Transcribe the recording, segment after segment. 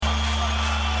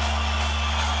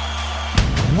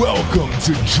Welcome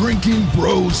to Drinking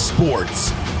Bros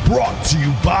Sports, brought to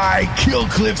you by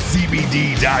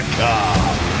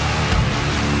KillcliffCBD.com.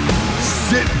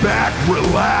 Sit back,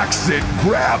 relax, and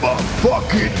grab a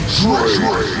fucking drink.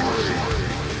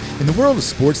 In the world of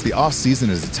sports, the off-season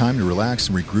is a time to relax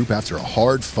and regroup after a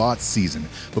hard-fought season.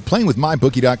 But playing with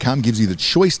MyBookie.com gives you the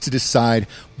choice to decide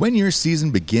when your season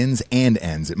begins and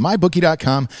ends. At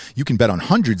MyBookie.com, you can bet on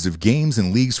hundreds of games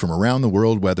and leagues from around the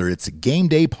world, whether it's a game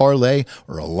day parlay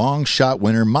or a long shot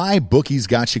winner. MyBookie's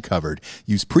got you covered.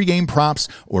 Use pregame props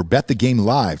or bet the game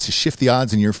live to shift the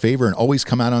odds in your favor and always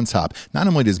come out on top. Not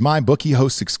only does MyBookie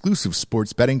host exclusive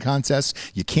sports betting contests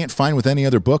you can't find with any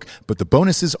other book, but the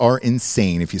bonuses are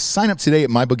insane. If you sign up today at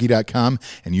MyBookie.com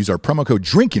and use our promo code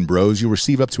DRINKINBROS, you'll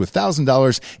receive up to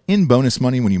 $1,000 in bonus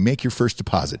money when you make your first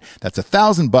deposit. That's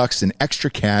 $1,000 in extra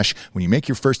cash when you make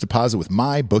your first deposit with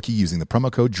MyBookie using the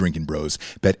promo code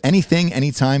DRINKINBROS. Bet anything,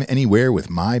 anytime, anywhere with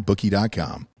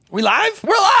MyBookie.com. We live?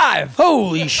 We're live!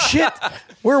 Holy shit.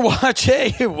 We're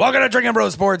watching Welcome to Drinking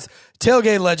Bros Sports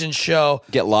Tailgate Legends Show.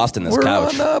 Get lost in this We're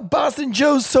couch. on Boston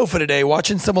Joe's sofa today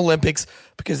watching some Olympics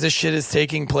because this shit is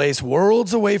taking place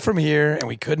worlds away from here and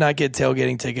we could not get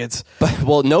tailgating tickets.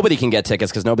 Well, nobody can get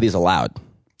tickets because nobody's allowed.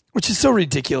 Which is so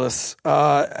ridiculous.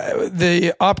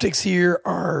 The optics here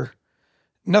are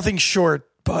nothing short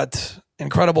but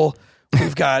incredible.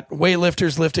 We've got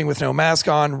weightlifters lifting with no mask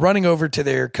on, running over to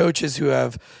their coaches who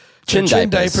have Chin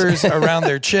diapers around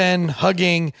their chin,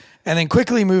 hugging, and then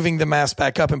quickly moving the mask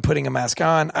back up and putting a mask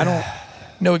on. I don't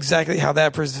know exactly how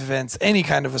that prevents any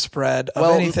kind of a spread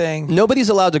of anything. Nobody's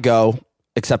allowed to go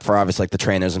except for obviously like the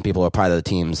trainers and people who are part of the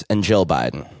teams and Jill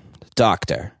Biden,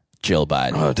 Dr. Jill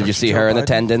Biden. Oh, Did you see Jill her in Biden?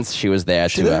 attendance? She was there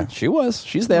too. there? She was.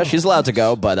 She's there. She's allowed to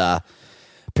go, but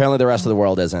apparently the rest of the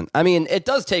world isn't. I mean, it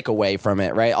does take away from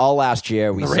it, right? All last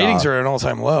year we The saw ratings are at an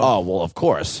all-time low. Oh, well, of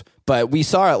course. But we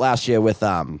saw it last year with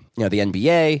the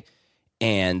NBA,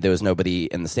 and there was nobody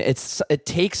in the state. It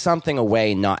takes something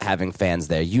away not having fans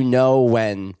there. You know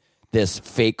when this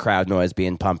fake crowd noise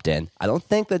being pumped in. I don't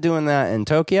think they're doing that in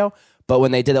Tokyo, but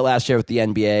when they did it last year with the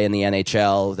NBA and the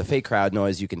NHL, the fake crowd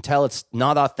noise, you can tell it's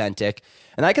not authentic.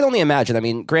 And I can only imagine, I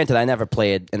mean, granted, I never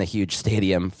played in a huge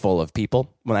stadium full of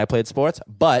people when I played sports,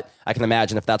 but I can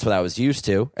imagine if that's what I was used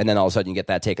to, and then all of a sudden you get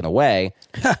that taken away.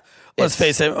 Let's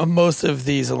face it, most of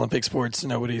these Olympic sports,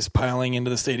 nobody's piling into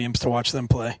the stadiums to watch them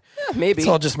play. Maybe. It's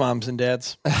all just moms and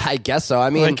dads. I guess so. I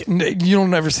mean, Like, you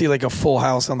don't ever see like a full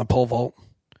house on the pole vault.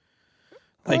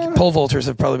 Like, pole vaulters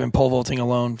have probably been pole vaulting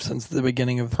alone since the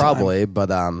beginning of probably, time. but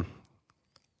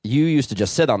you used to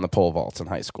just sit on the pole vaults in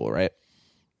high school, right?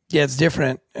 Yeah, it's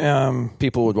different.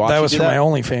 People would watch That you was do for that? my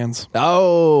OnlyFans.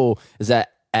 Oh, is that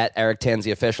at Eric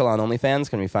Tanzi Official on OnlyFans?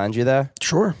 Can we find you there?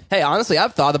 Sure. Hey, honestly,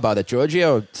 I've thought about it.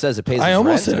 Giorgio says it pays his I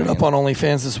almost rent. ended up on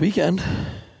OnlyFans this weekend.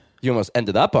 You almost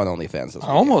ended up on OnlyFans this I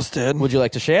almost did. Would you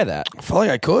like to share that? I felt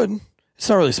like I could. It's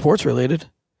not really sports related.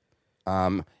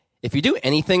 If you do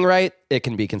anything right, it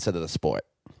can be considered a sport.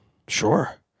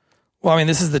 Sure. Well, I mean,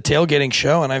 this is the tailgating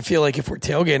show, and I feel like if we're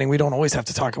tailgating, we don't always have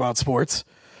to talk about sports.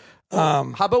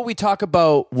 How about we talk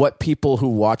about what people who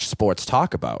watch sports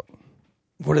talk about?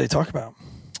 What do they talk about?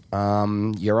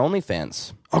 Your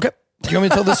OnlyFans. Okay. Do you want me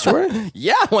to tell this story?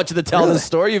 Yeah, I want you to tell this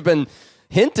story. You've been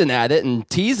hinting at it and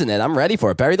teasing it. I'm ready for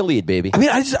it. Bury the lead, baby. I mean,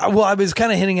 I was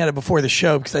kind of hinting at it before the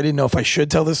show because I didn't know if I should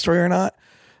tell this story or not.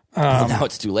 Now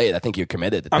it's too late. I think you're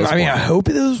committed at this I mean, point. I hope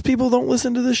those people don't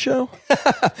listen to this show.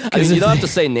 I mean, you don't have to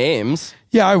say names.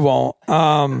 Yeah, I won't. But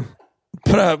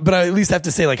I at least have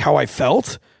to say like how I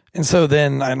felt, and so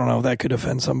then I don't know, that could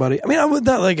offend somebody. I mean, I would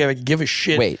not like I give a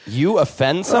shit. Wait, you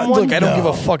offend someone? Look, I don't give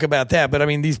a fuck about that. But I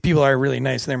mean, these people are really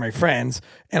nice and they're my friends,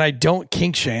 and I don't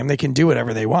kink shame. They can do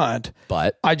whatever they want.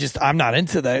 But I'm not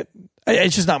into that.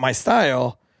 It's just not my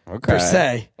style per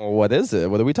se. Well, what is it?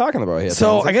 What are we talking about here?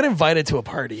 So Tanzi? I got invited to a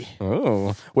party.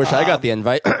 Oh, wish I got the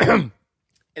invite.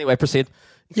 Anyway, proceed.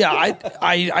 Yeah,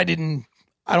 I didn't.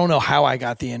 I don't know how I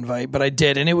got the invite, but I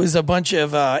did, and it was a bunch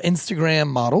of Instagram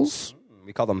models.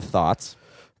 We call them thoughts.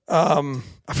 I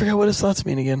forgot what his thoughts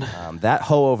mean again. That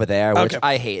hoe over there, which Okay.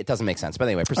 I hate. It doesn't make sense. But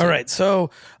anyway, proceed. All right, so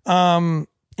and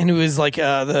it was like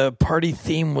the party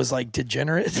theme was like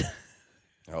degenerate.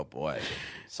 Oh boy.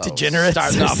 So Degenerates.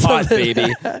 starting off hot,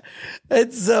 baby.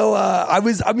 And so I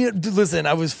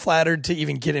was flattered to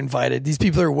even get invited. These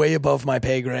people are way above my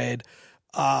pay grade.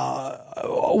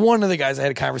 One of the guys I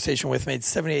had a conversation with made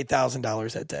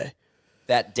 $78,000 that day.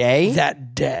 That day?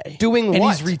 That day. Doing and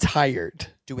what? he's retired.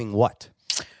 Doing what?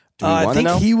 Do we I want to think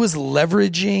know? he was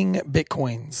leveraging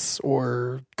Bitcoins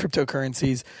or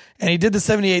cryptocurrencies, and he did the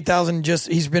 78,000.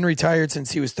 He's been retired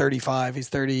since he was 35. He's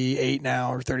 38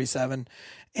 now or 37,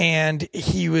 and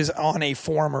he was on a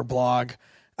forum or blog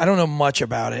I don't know much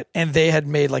about it. And they had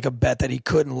made like a bet that he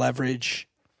couldn't leverage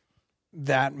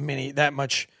that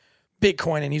much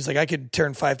Bitcoin. And he's like, I could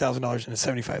turn $5,000 into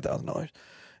 $75,000.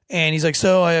 And he's like,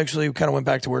 so I actually kind of went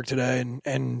back to work today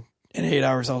and in 8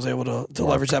 hours I was able to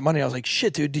leverage that money. I was like,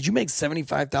 shit, dude, did you make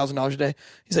 $75,000 a day?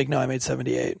 He's like, no, I made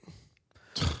 78.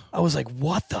 I was like,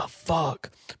 what the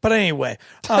fuck? But anyway,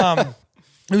 it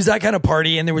was that kind of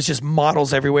party, and there was just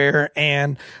models everywhere.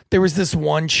 And there was this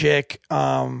one chick,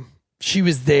 she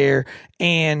was there,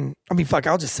 and I mean, fuck,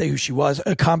 I'll just say who she was.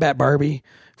 Combat Barbie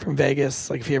from Vegas.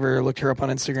 Like, if you ever looked her up on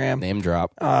Instagram. Name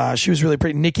drop. She was really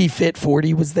pretty. Nikki Fit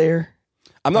 40 was there.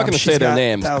 I'm not going to say their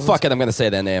names. Thousands. Fuck it, I'm going to say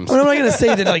their names. I'm not going to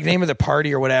say the like name of the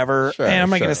party or whatever. Sure, and I'm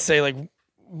not sure. going to say like,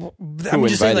 I'm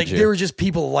just saying like there were just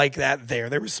people like that there.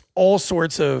 There was all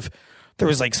sorts of, there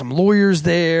was like some lawyers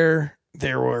there.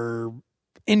 There were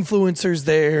influencers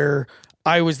there.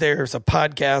 I was there as a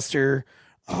podcaster.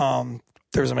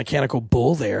 There was a mechanical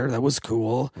bull there. That was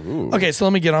cool. Ooh. Okay, so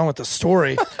let me get on with the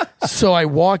story. So I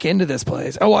walk into this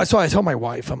place. So I tell my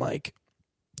wife, I'm like,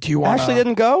 do you want Ashley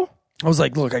didn't go? I was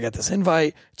like, look, I got this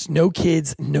invite. It's no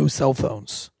kids, no cell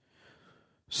phones.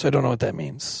 So I don't know what that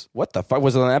means. What the fuck?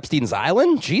 Was it on Epstein's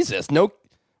Island? Jesus. No.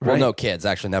 Well, Right. no kids.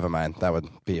 Actually, never mind. That would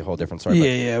be a whole different story.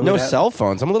 Yeah, but no yeah. cell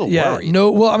phones. I'm a little Yeah, worried.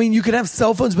 no. Well, I mean, you could have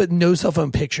cell phones, but no cell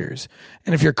phone pictures.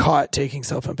 And if you're caught taking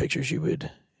cell phone pictures, you'd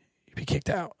be kicked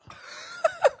out.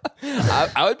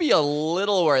 I would be a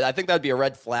little worried. I think that would be a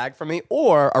red flag for me,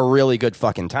 or a really good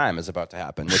fucking time is about to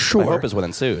happen, which Sure. I hope is what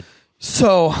ensued.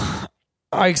 So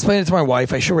I explained it to my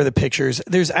wife. I show her the pictures.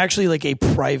 There's actually like a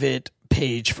private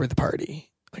page for the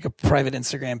party, like a private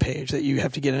Instagram page that you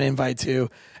have to get an invite to.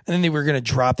 And then they were going to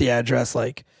drop the address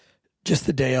like just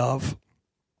the day of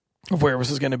where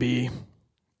this was going to be.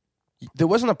 There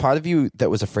wasn't a part of you that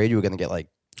was afraid you were going to get like.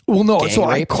 Well, no. Gang So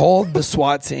I raped? called the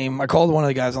SWAT team. I called one of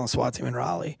the guys on the SWAT team in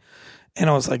Raleigh, and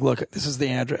I was like, "Look, this is the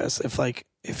address. If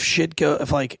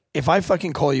I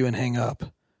fucking call you and hang up,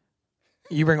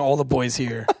 you bring all the boys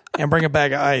here and bring a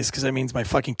bag of ice because that means my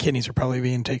fucking kidneys are probably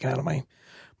being taken out of my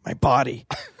body."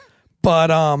 But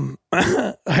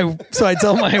so I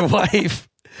tell my wife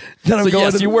that I'm So going.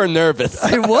 yes, you were nervous.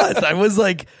 I was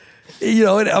like,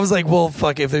 and I was like, well,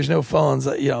 fuck, if there's no phones,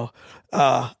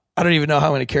 I don't even know how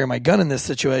I'm going to carry my gun in this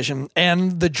situation.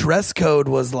 And the dress code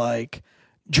was like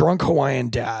drunk Hawaiian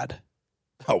dad.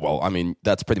 Oh, well, I mean,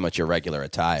 that's pretty much your regular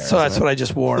attire. So that's what I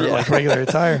just wore, like regular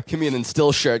attire. Give me an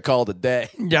instill shirt, call it a day.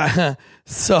 Yeah.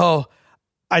 So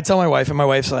I tell my wife, and my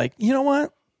wife's like, you know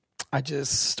what? I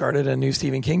just started a new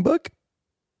Stephen King book,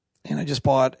 and I just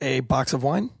bought a box of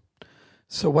wine.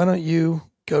 So why don't you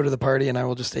go to the party, and I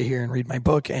will just stay here and read my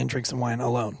book and drink some wine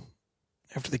alone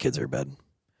after the kids are in bed.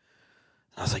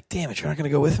 I was like, damn it, you're not going to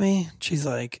go with me? She's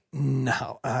like,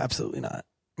 no, absolutely not.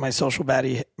 My social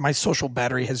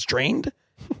battery has drained.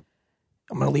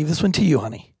 I'm going to leave this one to you,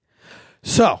 honey.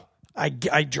 So I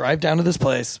drive down to this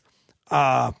place.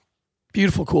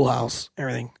 Beautiful, cool house,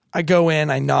 everything. I go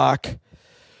in, I knock,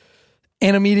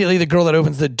 and immediately the girl that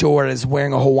opens the door is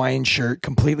wearing a Hawaiian shirt,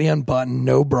 completely unbuttoned,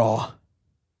 no bra.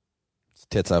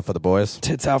 Tits out for the boys.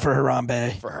 Tits out for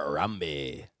Harambe. For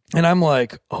Harambe. And I'm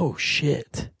like, oh,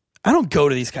 shit. I don't go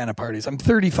to these kind of parties. I'm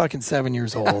 37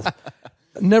 years old.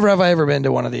 Never have I ever been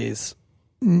to one of these,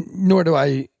 nor do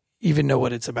I even know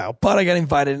what it's about. But I got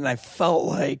invited, and I felt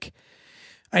like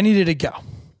I needed to go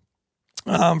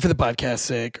for the podcast's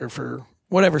sake or for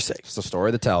whatever's sake. It's a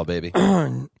story to tell, baby.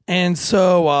 And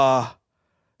so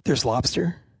there's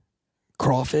lobster,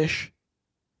 crawfish,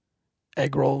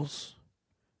 egg rolls,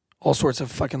 all sorts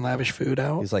of fucking lavish food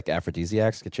out. These like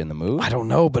aphrodisiacs get you in the mood. I don't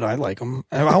know, but I like them.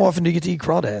 How often do you get to eat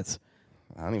crawdads?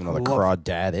 I don't even know what a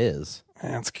crawdad is.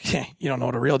 You don't know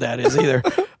what a real dad is either.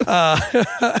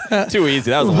 Too easy.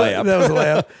 That was a layup. That was a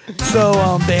layup.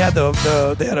 So they had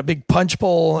they had a big punch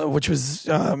bowl, which was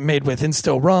made with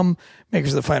Instill rum,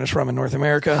 makers of the finest rum in North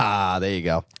America. Ah, there you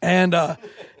go.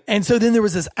 And so then there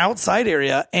was this outside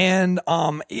area, and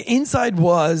inside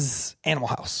was Animal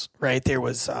House, right? There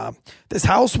was this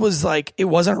house was like, it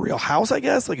wasn't a real house, I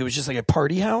guess. Like it was just like a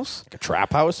party house. Like a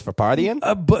trap house for partying?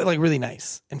 But like really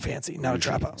nice and fancy, not a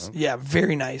trap house. Yeah,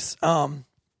 very nice. Ooh,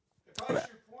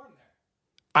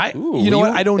 You know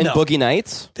what? I don't know. Boogie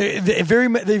Nights? They very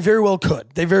well could.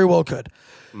 They very well could.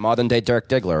 Modern day Dirk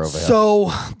Diggler over here.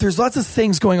 So there's lots of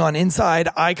things going on inside.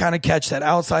 I kind of catch that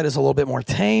outside is a little bit more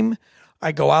tame.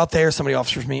 I go out there. Somebody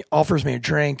offers me a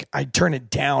drink. I turn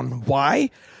it down. Why?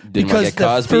 Because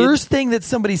the first thing that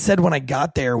somebody said when I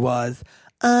got there was,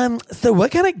 so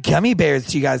what kind of gummy bears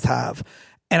do you guys have?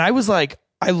 And I was like,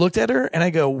 I looked at her and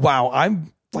I go, wow,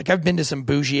 I've been to some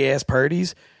bougie ass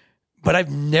parties, but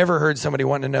I've never heard somebody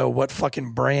want to know what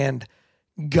fucking brand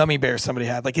gummy bears somebody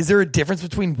had. Like, is there a difference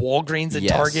between Walgreens and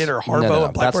Yes. Target or Haribo No,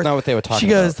 and Black that's not what they were talking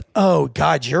She goes, oh,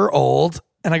 God, you're old.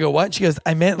 And I go, what? She goes,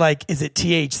 I meant like, is it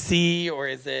THC or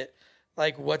is it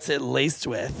like, what's it laced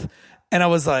with? And I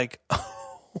was like, oh,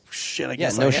 shit, I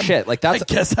guess no I am. shit. Like, that's, I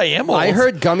guess I am old. I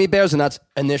heard gummy bears, and that's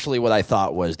initially what I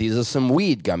thought was these are some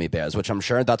weed gummy bears, which I'm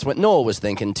sure that's what Noel was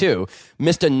thinking too.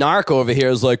 Mr. Narc over here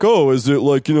is like, oh, is it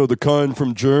like, the kind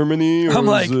from Germany? Or I'm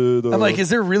like, is it, is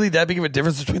there really that big of a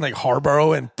difference between like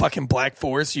Haribo and fucking Black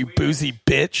Forest, you boozy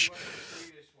bitch?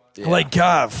 Yeah. Like,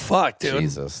 God, fuck, dude.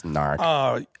 Jesus,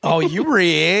 Narc. Oh, you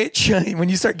rich. When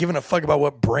you start giving a fuck about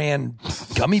what brand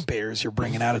gummy bears you're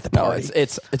bringing out at the No, party.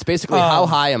 it's basically how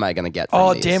high am I going to get from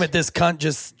Oh, these? damn it. This cunt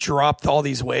just dropped all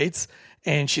these weights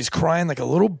and she's crying like a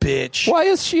little bitch. Why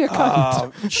is she a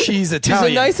cunt? She's Italian.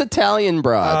 She's a nice Italian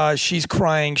broad. She's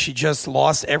crying. She just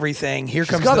lost everything. Here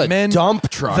comes got the a men. dump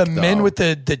truck, The men though. with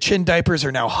the chin diapers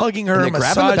are now hugging her, And they're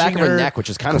grabbing the back massaging of her her, neck, which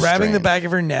is kind of grabbing the strange. back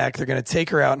of her neck. They're going to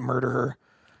take her out and murder her.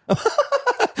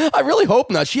 I really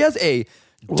hope not. She has a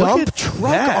dump at truck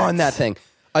that. on that thing.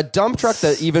 A dump truck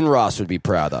that even Ross would be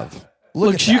proud of.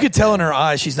 Look, you could tell in her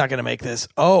eyes she's not going to make this.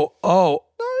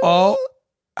 Oh.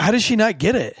 How did she not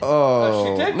get it?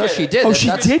 No, she did. Oh, she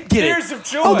That's- did get it. Tears of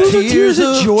joy. Oh, those are tears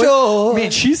of joy. joy.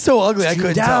 Man, she's so ugly. I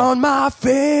couldn't tell. Down my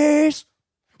face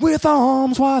with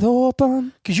arms wide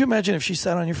open. Could you imagine if she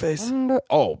sat on your face?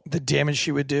 Oh, The damage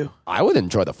she would do. I would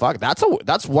enjoy the fuck.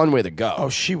 That's one way to go. Oh,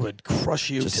 she would crush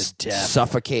you Just to death.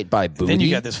 suffocate by booty. Then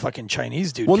you got this fucking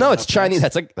Chinese dude. Well, no, coming it's up Chinese.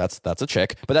 next. That's a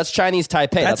chick, but that's Chinese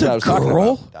Taipei. That's That's what a I was talking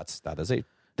girl? about. That is a.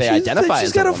 They identify She's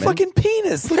as got a woman. fucking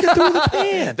penis. Look at through the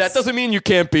pants. That doesn't mean you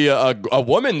can't be a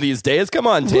woman these days. Come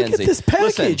on, Tansy. Look at this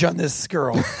package Listen, on this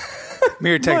girl.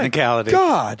 Mere technicality. My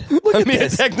God. Look at mere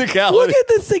this. technicality. Look at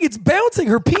this thing. It's bouncing.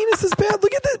 Her penis is bad.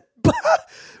 Look at that.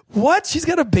 What? She's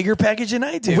got a bigger package than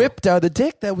I do. whipped out a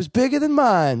dick that was bigger than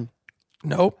mine.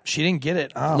 Nope. She didn't get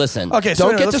it. Oh. Listen, Okay,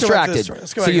 don't anyway, get let's go back to distracted. this story.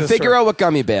 Let's go So back to you this figure story. out what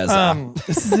gummy bears are.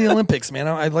 This is the Olympics, man.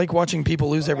 I like watching people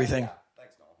lose everything.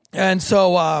 And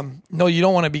so, no, you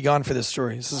don't want to be gone for this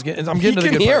story. I'm getting You to the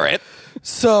can good hear part. it.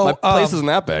 So, My place isn't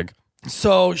that big.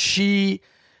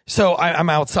 I'm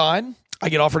outside. I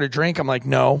get offered a drink. I'm like,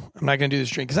 no, I'm not going to do this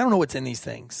drink because I don't know what's in these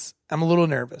things. I'm a little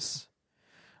nervous.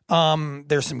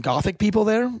 There's some gothic people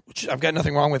there, which I've got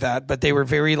nothing wrong with that, but they were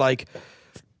very like,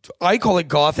 I call it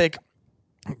gothic.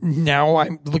 Now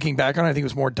I'm looking back on it, I think it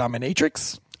was more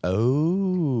dominatrix.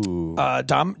 Oh.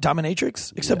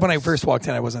 Dominatrix. Except when I first walked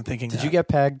in, I wasn't thinking Did that. you get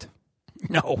pegged?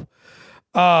 No.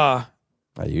 Are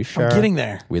you sure? I'm getting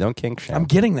there. We don't kink shame. I'm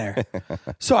getting there.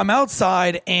 So I'm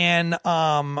outside, and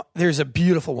there's a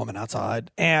beautiful woman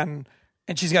outside, and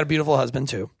she's got a beautiful husband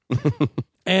too.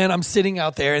 And I'm sitting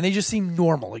out there, and they just seem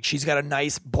normal. Like she's got a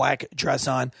nice black dress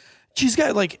on. She's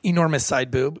got like enormous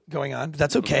side boob going on. But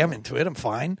that's okay. I'm into it. I'm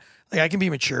fine. Like I can be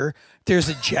mature. There's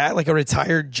a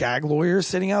retired JAG lawyer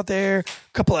sitting out there.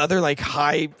 A couple other like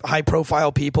high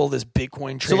profile people. This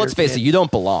Bitcoin trader. so let's face it, you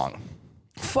don't belong.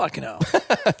 Fuck no.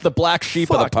 The black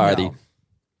sheep of the Fuck party. no.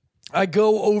 I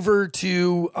go over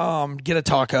to get a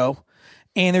taco,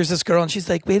 and there's this girl, and she's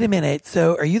like, wait a minute.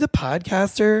 So are you the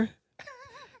podcaster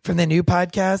from the new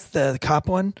podcast, the cop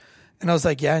one? And I was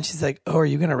like, yeah. And she's like, oh, are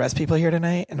you going to arrest people here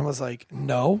tonight? And I was like,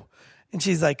 no. And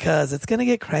she's like, cuz it's going to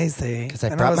get crazy. Because I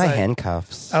And brought was my like,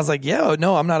 handcuffs. I was like, yeah,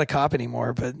 no, I'm not a cop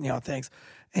anymore, but thanks.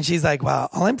 And she's like, well,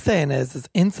 all I'm saying is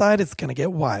inside it's going to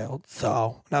get wild.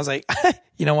 So, and I was like,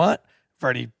 you know what? I've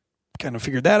already kind of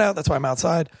figured that out. That's why I'm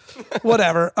outside.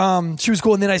 Whatever. She was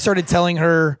cool. And then I started telling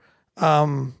her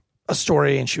a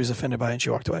story, and she was offended by it, and she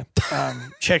walked away.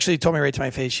 She actually told me right to my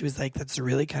face. She was like, that's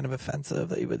really kind of offensive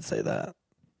that you would say that.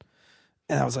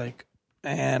 And I was like,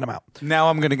 and I'm out. Now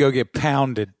I'm going to go get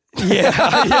pounded.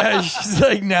 Yeah. She's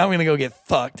like, now I'm going to go get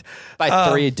fucked. By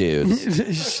 3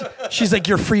 dudes. She's like,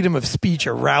 your freedom of speech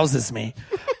arouses me.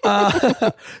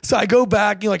 So I go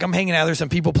back, like I'm hanging out. There's some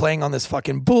people playing on this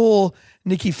fucking bull.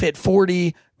 Nikki Fit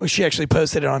 40. Well, she actually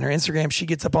posted it on her Instagram. She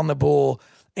gets up on the bull,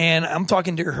 and I'm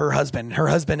talking to her husband. Her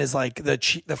husband is like the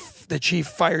chief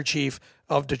fire chief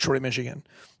of Detroit, Michigan.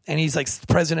 And he's like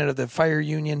president of the fire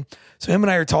union. So him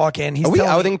and I are talking. He's Are we telling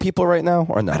me- outing people right now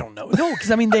or no? I don't know. No, because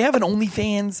I mean, they have an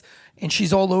OnlyFans, and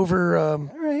she's all over. All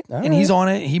right. And he's on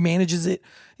it. He manages it.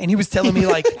 And he was telling me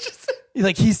like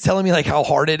he's telling me like how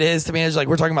hard it is to manage. Like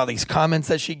we're talking about these comments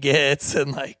that she gets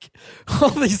and like all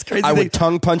these crazy I would things.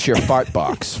 tongue punch your fart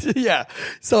box. Yeah.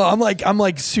 So I'm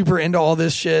like super into all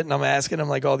this shit, and I'm asking him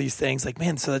like all these things. Like,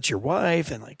 man, so that's your wife,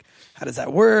 and like, how does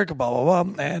that work? Blah blah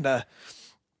blah. And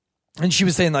And she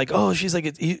was saying like, oh, she's like,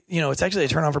 it's actually a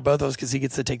turn on for both of us because he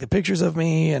gets to take the pictures of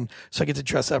me, and so I get to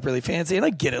dress up really fancy. And I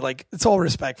get it, like it's all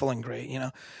respectful and great,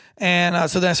 And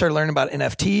so then I started learning about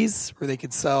NFTs where they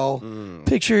could sell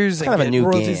pictures. Kind and of a new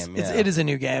royalties. game. Yeah. It is a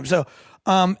new game. So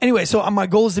anyway, so my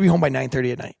goal is to be home by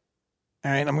 9:30 at night.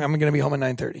 All right, I'm going to be home at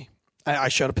 9:30. I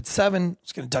showed up at 7. I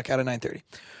was going to duck out at 9:30.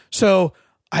 So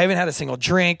I haven't had a single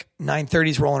drink. 9:30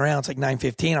 is rolling around. It's like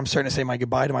 9:15. I'm starting to say my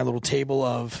goodbye to my little table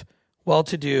of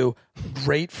well-to-do,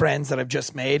 great friends that I've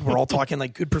just made. We're all talking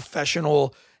like good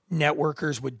professional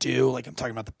networkers would do. Like I'm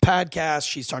talking about the podcast.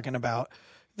 She's talking about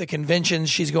the conventions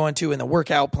she's going to and the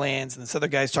workout plans. And this other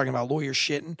guy's talking about lawyer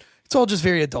shit. And it's all just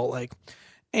very adult-like.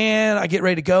 And I get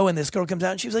ready to go, and this girl comes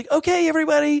out, and she was like, okay,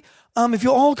 everybody, if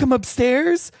you'll all come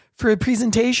upstairs for a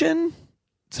presentation,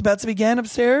 it's about to begin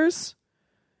upstairs.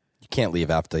 You can't leave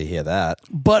after you hear that.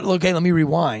 But, okay, let me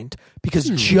rewind, because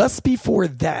just before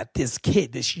that, this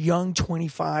kid, this young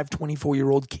 25,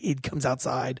 24-year-old kid comes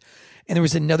outside, and there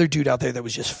was another dude out there that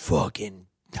was just fucking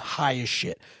high as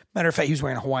shit. Matter of fact, he was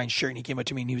wearing a Hawaiian shirt, and he came up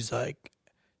to me, and he was like,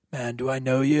 man, do I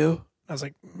know you? I was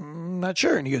like, not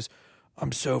sure. And he goes,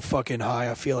 I'm so fucking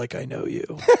high, I feel like I know you.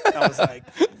 And I was like,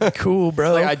 cool,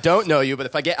 bro. Like, I don't know you, but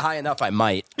if I get high enough, I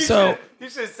might. So You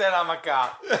should have said I'm a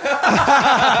cop.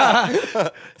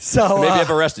 So Maybe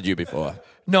I've arrested you before.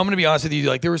 no, I'm gonna be honest with you.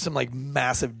 Like there were some like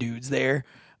massive dudes there.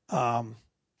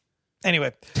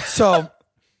 Anyway, so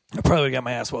I probably got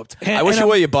my ass whooped. I wish you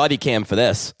wore your body cam for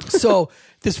this. So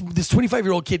this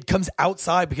 25-year-old kid comes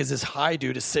outside because this high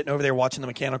dude is sitting over there watching the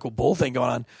mechanical bull thing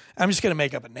going on. I'm just gonna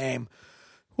make up a name.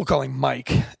 We'll call him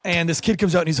Mike. And this kid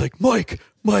comes out and he's like, Mike.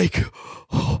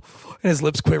 Oh. And his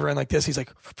lips quivering like this. He's like,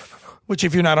 which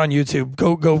if you're not on YouTube,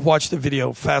 go watch the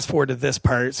video. Fast forward to this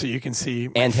part so you can see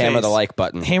my And hammer face. the like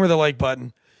button. Hammer the like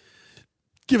button.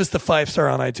 Give us the 5-star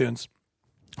on iTunes.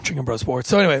 Drinking Bro Sports.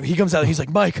 So anyway, he comes out and he's like,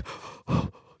 Mike,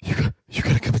 you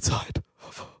gotta come inside.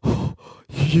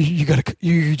 You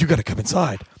gotta come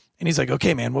inside. And he's like,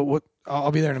 okay, man, what?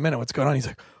 I'll be there in a minute. What's going on? He's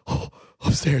like,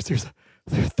 upstairs there's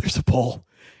a pole.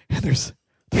 And there's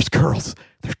girls.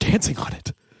 They're dancing on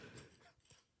it.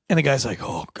 And the guy's like,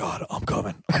 oh, God, I'm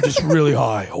coming. I'm just really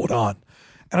high. Hold on.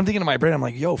 And I'm thinking in my brain, I'm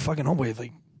like, yo, fucking homeboy,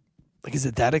 like, is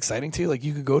it that exciting to you? Like,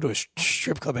 you could go to a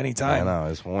strip club anytime. I know,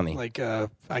 it's horny. Like,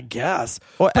 I guess.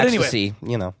 Or But ecstasy,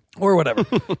 or whatever.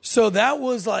 So that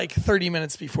was like 30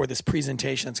 minutes before this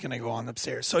presentation that's going to go on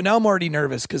upstairs. So now I'm already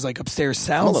nervous because like upstairs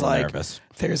sounds little like nervous.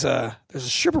 there's a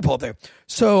stripper pole up there.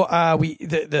 So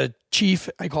the chief,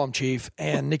 I call him chief,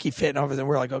 and Nikki Fit and over there,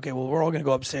 we're like, okay, well, we're all going to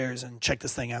go upstairs and check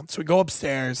this thing out. So we go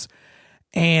upstairs,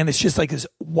 and it's just like this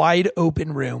wide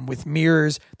open room with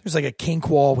mirrors. There's like a kink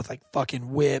wall with like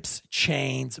fucking whips,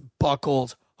 chains,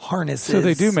 buckles, harnesses. So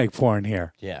they do make porn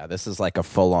here. Yeah, this is like a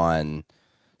full-on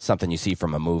something you see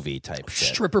from a movie type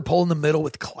shit. stripper pole in the middle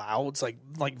with clouds, like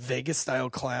Vegas style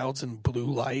clouds and blue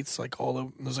lights, like all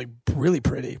of it was like really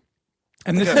pretty.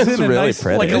 And this This is is in a really nice,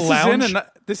 pretty. Like a lounge?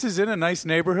 This is in a nice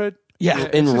neighborhood. Yeah.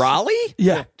 In Raleigh?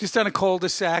 Yeah. Just on a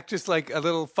cul-de-sac, just like a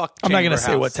little fuck. I'm not going to chamber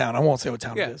say house. what town. I won't say what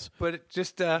town Yeah, it is. but it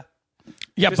just Yeah,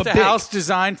 just but a big. house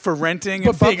designed for renting But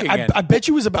and big. fucking in. I bet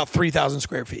you it was about 3,000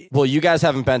 square feet. Well, you guys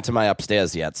haven't been to my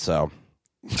upstairs yet, so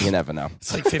you never know.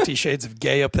 It's like 50 Shades of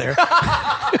Gay up there.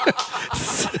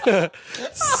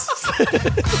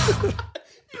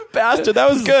 Bastard, that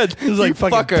was good. There's like You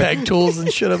fucking fucker. peg tools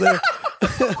and shit up there.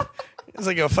 It's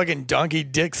like a fucking donkey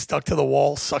dick stuck to the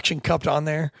wall, suction cupped on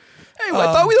there. Hey, I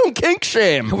thought we don't kink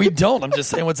shame. We don't. I'm just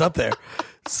saying what's up there.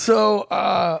 So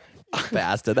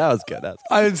Bastard, that was good.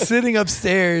 I'm sitting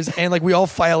upstairs and like we all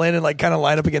file in and like kind of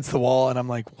line up against the wall, and I'm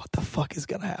like, what the fuck is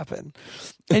gonna happen?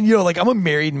 And like I'm a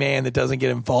married man that doesn't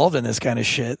get involved in this kind of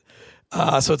shit,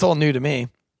 so it's all new to me.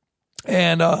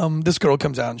 And this girl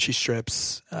comes out and she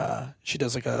strips. She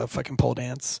does like a fucking pole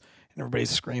dance, and everybody's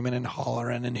screaming and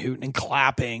hollering and hooting and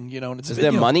clapping. And it's Is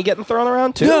there money getting thrown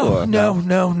around too? or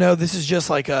No. This is just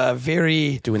like a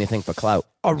very Do anything for clout?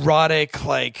 erotic,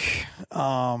 like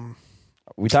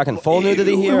We talking full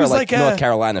nudity It here, or was like like a- North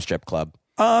Carolina strip club?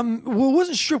 well, it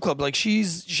wasn't strip club. Like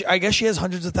I guess she has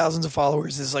hundreds of thousands of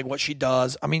followers. This is like what she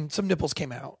does. I mean, some nipples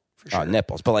came out for sure. Oh,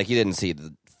 nipples, but like you didn't see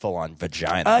the full-on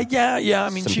vagina. Yeah. I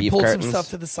mean, Some she beef pulled curtains? some stuff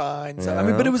to the side. And stuff. I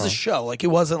mean, but it was a show. Like it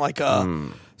wasn't like a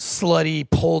slutty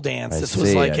pole dance. This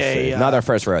was like not our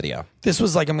first rodeo. this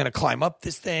was like I'm gonna climb up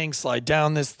this thing, slide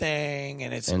down this thing,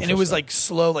 and it was Interesting. like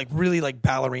slow, like really like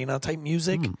ballerina type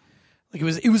music. Like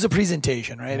it was a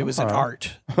presentation, right? It was an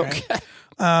art. Right?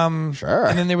 Sure.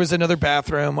 And then there was another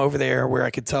bathroom over there where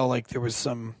I could tell like there was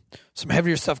some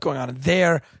heavier stuff going on in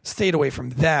there. Stayed away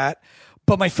from that.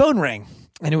 But my phone rang,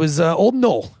 and it was old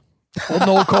Noel. Old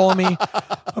Noel calling me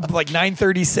like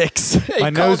 9:36. My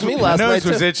called nose, me my last nose night,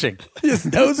 was too. itching. His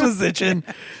nose was itching.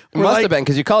 It must have been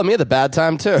because you called me at the bad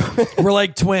time too. We're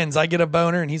like twins. I get a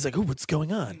boner, and he's like, "Ooh, what's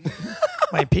going on?"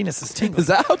 My penis is tingling. Is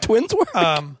that how twins work?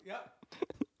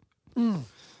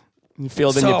 You feel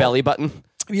it in your So- belly button.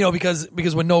 You know, because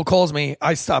when Noel calls me,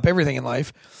 I stop everything in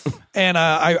life, and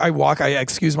I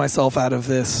excuse myself out of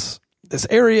this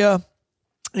area,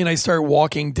 and I start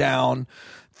walking down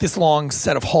this long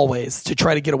set of hallways to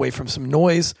try to get away from some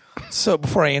noise. So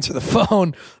before I answer the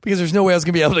phone, because there's no way I was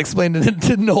going to be able to explain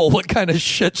to Noel what kind of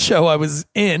shit show I was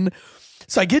in.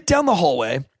 So I get down the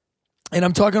hallway and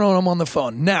I'm talking to him on the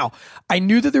phone. Now, I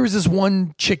knew that there was this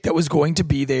one chick that was going to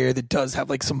be there that does have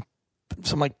like some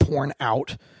like porn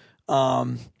out.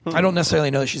 I don't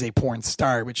necessarily know that she's a porn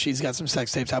star, but she's got some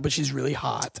sex tapes out, but she's really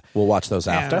hot. We'll watch those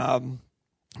after. And,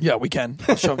 yeah, we can.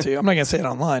 I'll show them to you. I'm not going to say it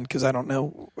online because I don't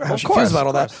know how she course, feels about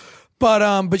all of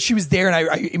that. But she was there, and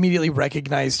I immediately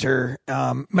recognized her.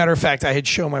 Matter of fact, I had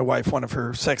shown my wife one of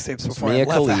her sex tapes before I Mia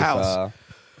left the Khalifa. house.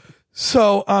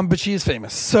 So, but she is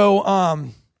famous. So,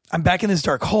 I'm back in this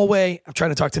dark hallway. I'm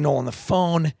trying to talk to Noel on the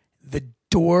phone. The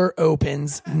door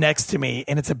opens next to me,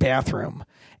 and it's a bathroom.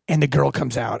 And the girl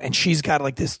comes out, and she's got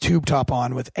like this tube top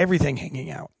on with everything hanging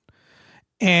out.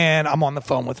 And I'm on the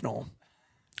phone with Noel,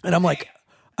 and I'm like,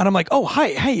 oh, hi.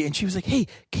 And she was like, hey,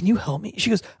 can you help me? She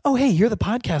goes, oh, hey, you're the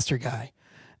podcaster guy.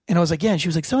 And I was like, yeah. And she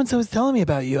was like, so-and-so was telling me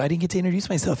about you. I didn't get to introduce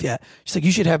myself yet. She's like,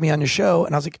 you should have me on your show.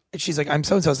 And I was like, she's like, I'm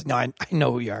so-and-so. I was like, no, I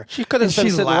know who you are. She could have And been she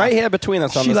sitting laughed. right here between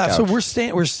us on She this laughed. couch.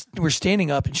 So we're standing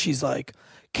up, and she's like,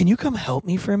 can you come help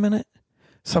me for a minute?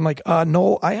 So I'm like,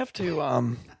 Noel, I have to,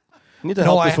 You need to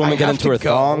help Noel, this woman I get have into to her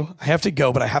go. thong. I have to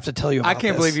go, but I have to tell you about I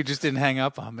can't this believe you just didn't hang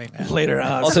up on me, man. later.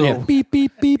 Also, So beep,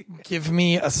 beep, beep. give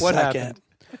me a What second. happened?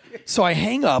 So I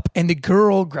hang up, and the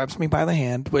girl grabs me by the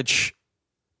hand, which,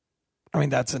 I mean,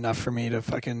 that's enough for me to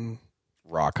fucking,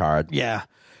 Rock hard. yeah.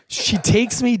 She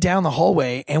takes me down the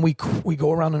hallway, and we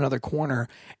go around another corner,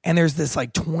 and there's this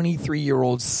like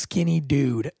 23-year-old skinny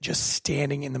dude just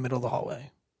standing in the middle of the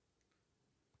hallway.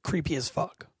 Creepy as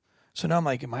fuck. So now I'm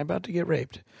like, am I about to get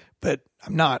raped? But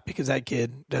I'm not, because that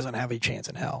kid doesn't have a chance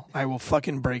in hell. I will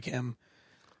fucking break him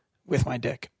with my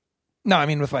dick. No, I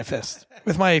mean with my fist.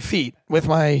 With my feet. With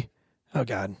my, oh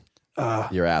God.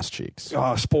 Your ass cheeks.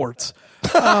 Sports.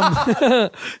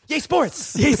 Yay,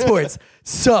 sports. Yay, sports.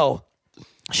 So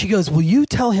she goes, will you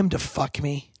tell him to fuck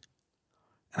me?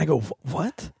 And I go,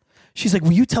 what? She's like,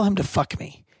 will you tell him to fuck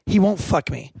me? He won't fuck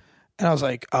me. And I was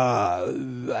like,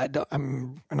 and I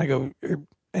go,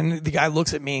 and the guy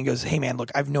looks at me and goes, hey man, look,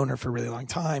 I've known her for a really long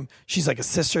time. She's like a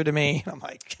sister to me. And I'm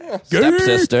like,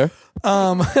 Stepsister.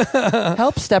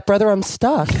 Help, stepbrother, I'm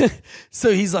stuck.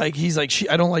 so he's like,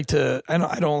 I don't like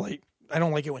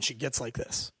it when she gets like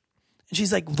this. And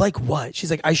she's like what? She's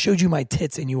like, I showed you my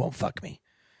tits and you won't fuck me.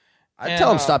 I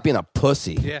tell him stop being a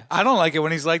pussy. Yeah, I don't like it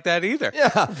when he's like that either.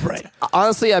 Yeah. Right.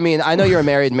 Honestly, I mean, I know you're a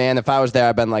married man. If I was there,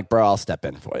 I'd been like, bro, I'll step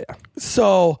in for you.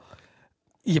 So,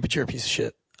 yeah, but you're a piece of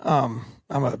shit. I'm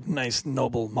a nice,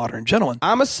 noble, modern gentleman.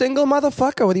 I'm a single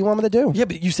motherfucker. What do you want me to do? Yeah,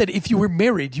 but you said if you were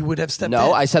married, you would have stepped in.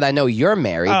 No, I said I know you're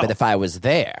married, Oh. but if I was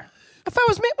there. If I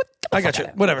was married, I got you.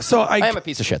 Whatever. So I am a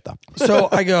piece of shit, though. so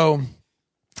I go,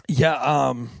 yeah,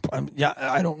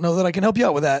 I don't know that I can help you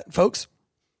out with that, folks.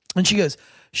 And she goes,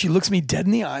 she looks me dead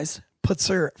in the eyes, puts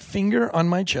her finger on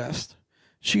my chest.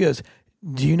 She goes,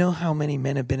 do you know how many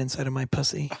men have been inside of my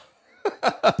pussy?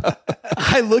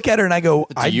 I look at her and I go,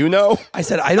 Do you know? I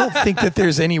said, I don't think that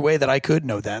there's any way that I could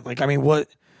know that. Like, I mean, where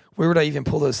would I even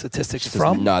pull those statistics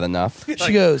from? Not enough.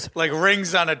 She goes, Like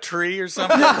rings on a tree or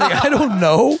something. like, I don't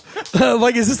know.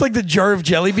 Like, is this like the jar of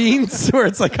jelly beans where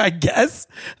it's like, I guess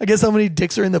how many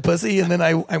dicks are in the pussy and then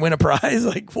I win a prize?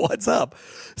 Like, what's up?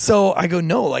 So I go,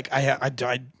 no, like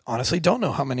I honestly don't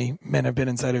know how many men have been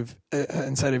inside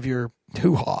of your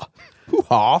hoo-ha.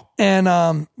 Hoo-ha. And,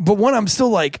 but one, I'm still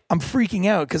like, I'm freaking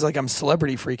out because like I'm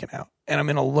celebrity freaking out and I'm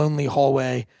in a lonely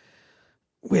hallway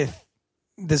with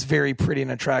this very pretty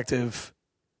and attractive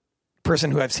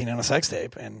person who I've seen on a sex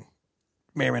tape and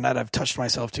may or may not have touched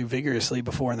myself too vigorously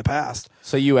before in the past.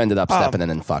 So you ended up stepping in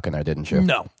and fucking her, didn't you?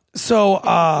 No. So,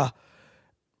 I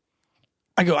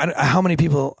go, how many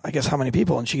people?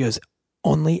 And she goes,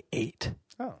 only 8.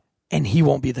 Oh. And he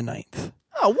won't be the 9th.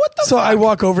 Oh, what the So fuck? I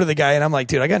walk over to the guy and I'm like,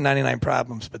 dude, I got 99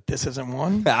 problems, but this isn't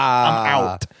one. I'm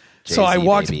out. So I Jay-Z,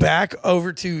 walked baby. back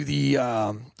over to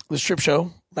the strip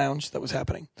show lounge that was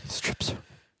happening. Strips.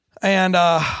 And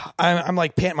I'm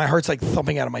like, my heart's like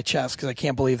thumping out of my chest because I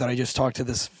can't believe that I just talked to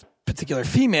this particular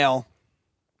female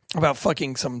about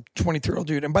fucking some 23-year-old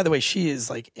dude. And by the way, she is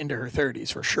like into her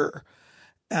 30s for sure,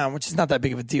 which is not that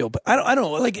big of a deal. But I don't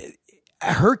know. Like,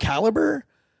 at her caliber,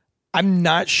 I'm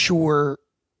not sure.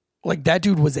 Like, that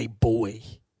dude was a boy.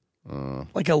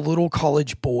 Like a little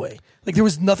college boy. Like, there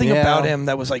was nothing about him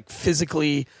that was like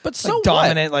physically But so like,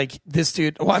 dominant. Like this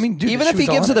dude. Well, I mean, dude, even if he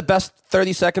gives her the best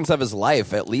 30 seconds of his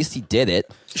life, at least he did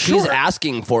it. She's Sure.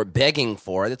 asking for it, begging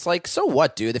for it. It's like, so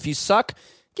what, dude? If you suck,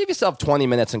 give yourself 20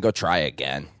 minutes and go try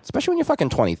again. Especially when you're fucking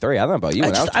 23. I don't know about you.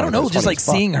 I don't know. Just like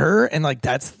seeing. seeing her and like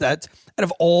that's out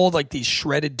of all like these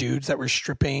shredded dudes that were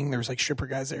stripping. There was like stripper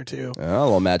guys there too. Oh, a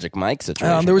little Magic Mike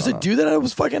situation. There was a going on. dude that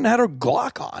was fucking had a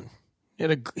Glock on.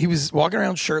 He was walking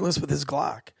around shirtless with his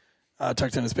Glock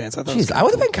tucked in his pants. I thought. Jeez, I would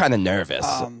have been kind of nervous.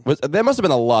 There must have been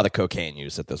a lot of cocaine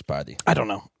use at this party. I don't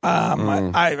know.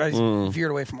 I veered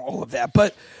away from all of that.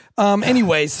 But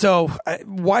anyway, so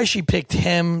why she picked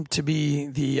him to be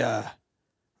the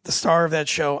star of that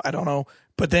show, I don't know.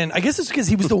 But then I guess it's because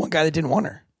he was the one guy that didn't want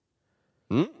her.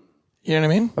 You know what I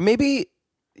mean? Or maybe,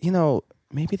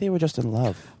 maybe they were just in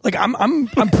love. Like I'm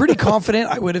pretty confident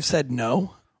I would have said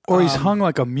no. Or he's hung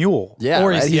like a mule. Yeah, Or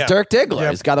right? he's- He's yeah. Dirk Diggler. Yep.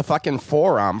 He's got a fucking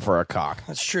forearm for a cock.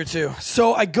 That's true too.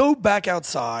 So I go back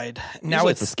outside. Now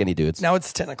Usually it's the skinny dudes. Now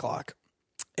it's 10 o'clock.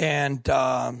 And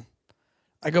I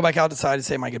go back outside to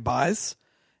say my goodbyes.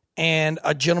 And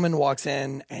a gentleman walks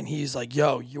in and he's like,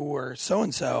 yo, you're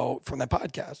so-and-so from that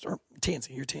podcast. Or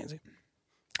Tansy, you're Tansy.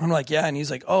 I'm like, yeah. And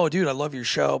he's like, oh, dude, I love your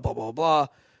show, blah, blah, blah.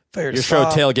 Fair to Your show,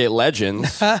 stop. Tailgate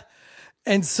Legends.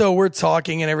 And so we're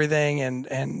talking and everything.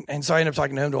 And so I end up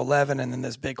talking to him to 11. And then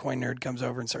this Bitcoin nerd comes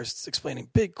over and starts explaining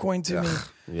Bitcoin to me.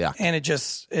 Yeah. And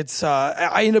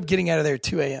I end up getting out of there at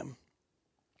 2 a.m.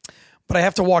 But I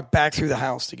have to walk back through the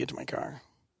house to get to my car.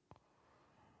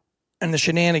 And the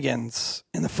shenanigans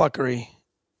and the fuckery,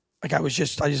 like I was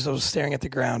staring at the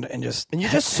ground and just And you're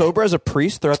just sober as a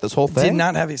priest throughout this whole thing? did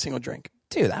not have a single drink.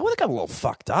 Dude, I would have got a little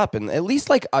fucked up. And at least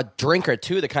like a drink or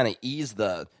two to kind of ease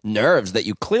the nerves that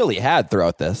you clearly had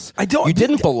throughout this. You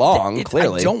didn't belong,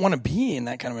 clearly. I don't want to be in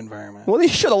that kind of environment. Well, you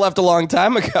should have left a long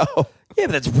time ago. Yeah,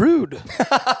 but that's rude.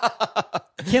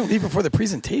 You can't leave before the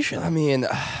presentation. I mean,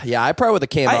 yeah, I probably would have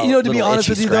came out. To a be little honest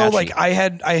itchy, with you though, scratchy. like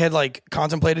I had like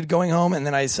contemplated going home, and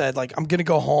then I said like I'm gonna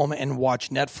go home and watch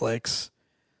Netflix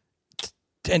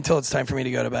until it's time for me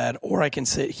to go to bed, or I can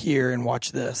sit here and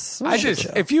watch this.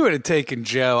 If you would have taken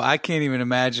Joe, I can't even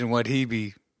imagine what he'd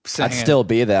be saying. I'd still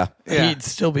be there. Yeah. He'd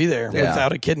still be there Yeah.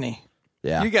 without a kidney.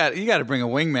 Yeah. You got to bring a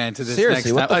wingman to this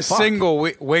Seriously, next what time. the A fuck? single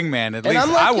wingman, at And least.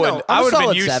 I'm like, I you would. know, I I'm would have been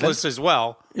solid useless 7. as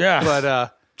well. Yeah.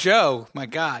 But Joe, my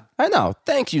God. I know.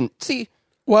 Thank you. See,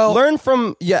 Well, learn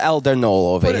from your elder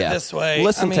Noel over put it here. this way,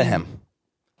 Listen I to mean- him.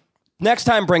 Next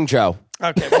time, bring Joe.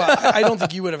 okay. Well, I don't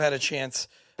think you would have had a chance.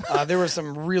 There were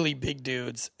some really big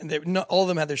dudes, and all of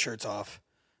them had their shirts off.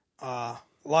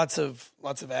 Lots of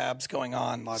abs going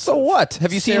on. So what?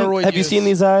 Have you steroid use. seen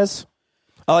these eyes?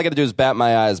 All I got to do is bat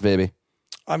my eyes, baby.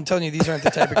 I'm telling you, these aren't the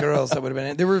type of girls that would have been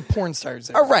in. There were porn stars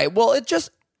there. All right. Well, it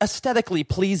just aesthetically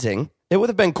pleasing. It would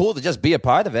have been cool to just be a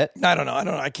part of it. I don't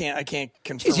know. I can't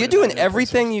confirm. Jeez, you're or doing deny that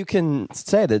everything you can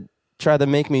say to try to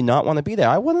make me not want to be there.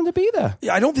 I wanted to be there.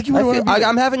 Yeah, I don't think you would want to be.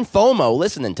 I'm having FOMO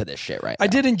listening to this shit right now. I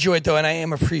did enjoy it though, and I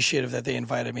am appreciative that they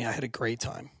invited me. I had a great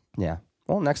time. Yeah.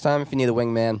 Well, next time if you need a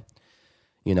wingman,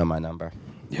 you know my number.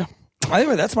 Yeah.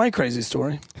 Anyway, that's my crazy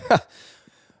story.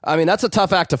 I mean, that's a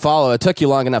tough act to follow. It took you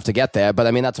long enough to get there, but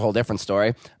I mean, that's a whole different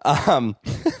story.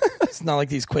 It's not like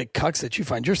these quick cucks that you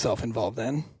find yourself involved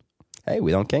in. Hey,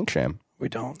 we don't kink shame. We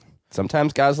don't.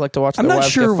 Sometimes guys like to watch I'm their not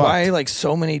wives sure get fucked. why like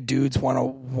so many dudes want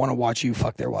to watch you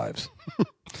fuck their wives.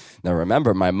 Now,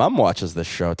 remember, my mom watches this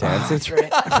show, Tansy. That's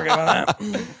right. I forgot about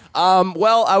that.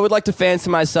 Well, I would like to fancy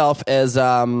myself as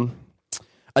a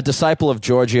disciple of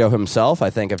Giorgio himself. I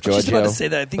think if I was just Giorgio... about to say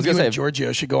that. I think was you gonna and say-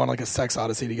 Giorgio should go on like a sex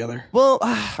odyssey together. Well,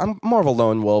 I'm more of a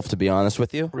lone wolf, to be honest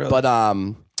with you. Really? But,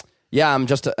 yeah, I'm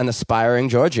just an aspiring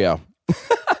Giorgio.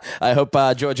 I hope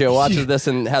Giorgio watches this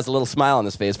and has a little smile on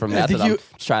his face from that. think That I'm you-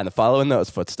 just trying to follow in those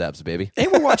footsteps, baby.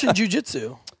 And we're watching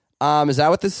jujitsu. Is that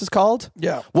what this is called?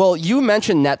 Yeah. Well, you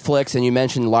mentioned Netflix and you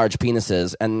mentioned large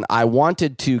penises, and I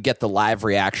wanted to get the live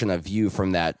reaction of you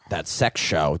from that sex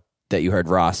show that you heard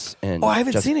Ross and. Oh, I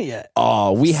haven't seen it yet.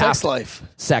 Oh, we have Sex Life.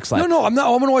 Sex Life. No, I'm not.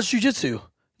 I'm going to watch jujitsu.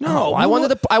 No, I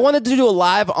wanted to do a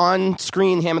live on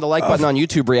screen hammer the like button on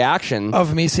YouTube reaction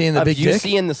of me seeing the of big you dick.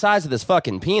 seeing the size of this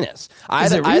fucking penis. I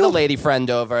Is had it a real? lady friend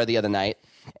over the other night.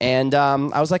 And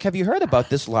I was like, have you heard about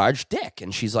this large dick?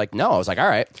 And she's like, no. I was like, all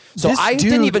right. So This I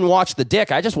dude- didn't even watch the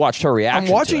dick. I just watched her reaction.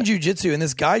 I'm watching to it. jujitsu, and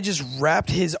this guy just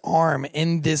wrapped his arm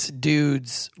in this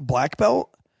dude's black belt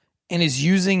and is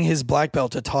using his black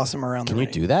belt to toss him around Can the you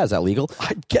ring. do that? Is that legal?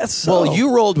 I guess so. Well,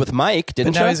 you rolled with Mike,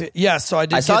 didn't But now you? yeah, so I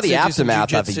did. I saw get the to do some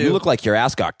aftermath of it. jujitsu. You look like your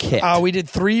ass got kicked. We did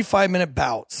 3 5-minute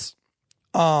bouts.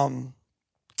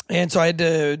 And so I had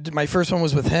to, my first one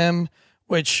was with him,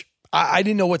 which I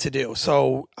didn't know what to do.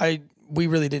 So we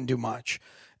really didn't do much.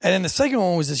 And then the second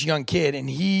one was this young kid, and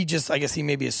he just, I guess he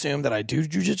maybe assumed that I do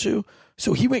jujitsu.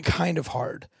 So he went kind of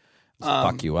hard.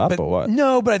 Fuck you up or what?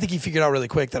 No, but I think he figured out really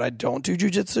quick that I don't do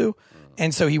jujitsu.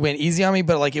 And so he went easy on me,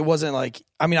 but like it wasn't like,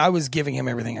 I mean, I was giving him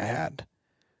everything I had.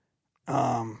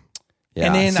 Yeah.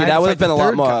 And then See, I that would have fight been the a lot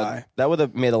third more. guy. That would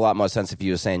have made a lot more sense if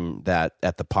you were saying that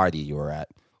at the party you were at,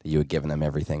 that you had given him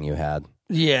everything you had.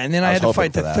 Yeah, and then I was had to hoping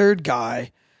fight for the that. third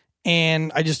guy,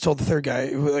 and I just told the third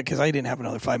guy, because I didn't have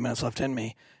another 5 minutes left in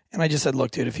me, and I just said,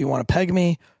 look, dude, if you want to peg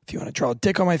me, if you want to draw a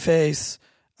dick on my face,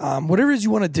 whatever it is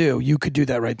you want to do, you could do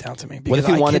that right down to me. What if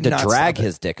he I wanted could to not drag stop it.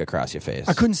 his dick across your face?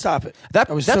 I couldn't stop it. That's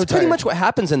I was so pretty tired. much what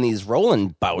happens in these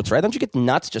rolling bouts, right? Don't you get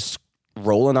nuts just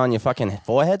rolling on your fucking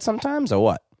forehead sometimes, or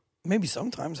what? Maybe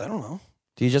sometimes, I don't know.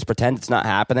 Do you just pretend it's not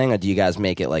happening, or do you guys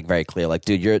make it like very clear, like,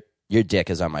 dude, your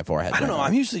dick is on my forehead? I don't right know. now?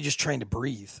 I'm usually just trying to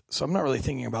breathe, so I'm not really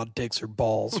thinking about dicks or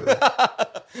balls. Or,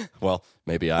 Well,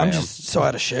 maybe I I'm am. just so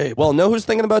out of shape. Well, know who's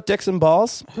thinking about dicks and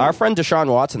balls? Our friend Deshaun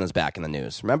Watson is back in the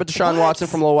news. Remember Deshaun What? Watson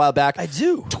from a little while back? I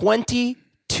do.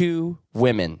 22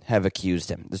 women have accused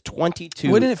him. There's 22.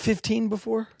 Wasn't it 15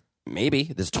 before? Maybe.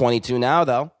 There's 22 now,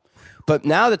 though. But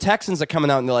now the Texans are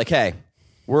coming out and they're like, hey,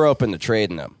 we're open to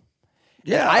trading them.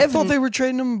 Yeah, I thought they were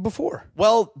trading him before.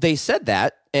 Well, they said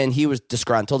that, and he was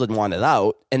disgruntled and wanted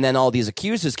out. And then all these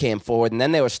accusers came forward, and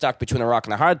then they were stuck between a rock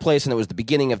and a hard place, and it was the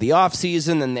beginning of the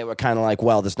offseason, and they were kind of like,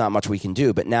 well, there's not much we can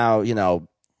do. But now,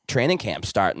 training camp's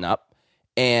starting up,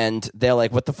 and they're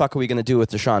like, what the fuck are we going to do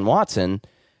with Deshaun Watson?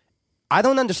 I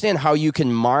don't understand how you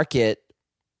can market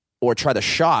or try to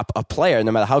shop a player,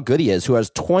 no matter how good he is, who has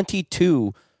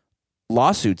 22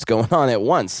 lawsuits going on at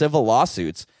once, civil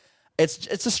lawsuits.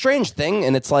 It's a strange thing,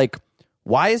 and it's like,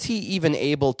 why is he even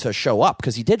able to show up?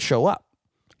 Because he did show up.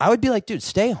 I would be like, dude,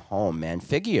 stay home, man.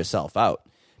 Figure yourself out.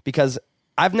 Because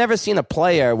I've never seen a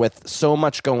player with so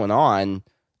much going on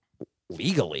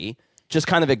legally just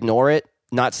kind of ignore it,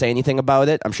 not say anything about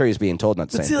it. I'm sure he's being told not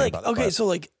to say anything about it. Okay, but- so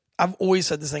like I've always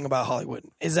said this thing about Hollywood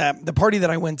is that the party that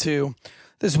I went to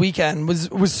this weekend was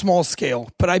small scale,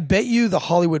 but I bet you the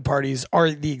Hollywood parties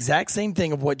are the exact same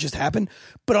thing of what just happened,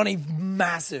 but on a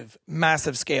massive,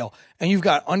 massive scale. And you've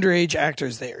got underage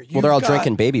actors there. Well, they're all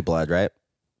drinking baby blood, right?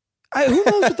 Who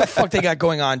knows what the fuck they got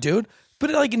going on, dude? But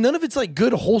like none of it's like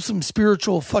good, wholesome,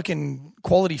 spiritual, fucking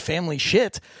quality family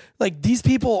shit. Like these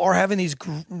people are having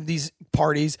these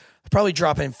parties, probably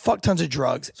dropping fuck tons of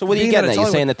drugs. So what are you being getting that at? it's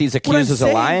You saying Hollywood. that these What I'm accusers are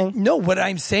saying- lying? No, what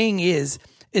I'm saying is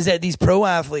that these pro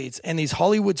athletes and these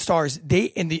Hollywood stars,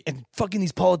 and fucking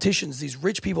these politicians, these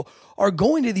rich people are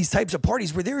going to these types of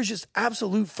parties where there is just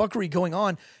absolute fuckery going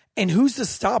on. And who's to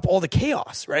stop all the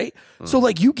chaos, right? So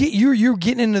like you're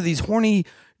getting into these horny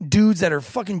dudes that are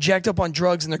fucking jacked up on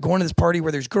drugs, and they're going to this party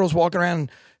where there's girls walking around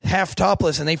half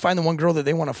topless, and they find the one girl that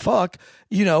they want to fuck,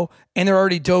 and they're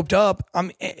already doped up.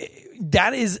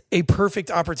 That is a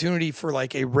perfect opportunity for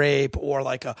like a rape or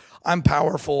like I'm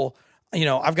powerful.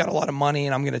 I've got a lot of money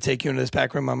and I'm going to take you into this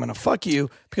back room. I'm going to fuck you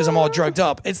because I'm all drugged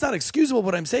up. It's not excusable.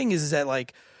 What I'm saying is that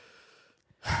like,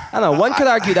 I don't know. One could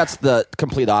argue that's the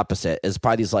complete opposite, is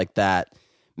parties like that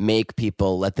make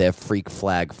people let their freak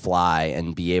flag fly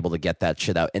and be able to get that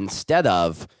shit out instead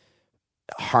of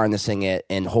harnessing it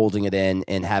and holding it in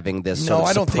and having this sort of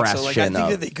I don't think so. suppression Like, I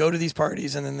think of- that they go to these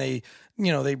parties and then they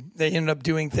end up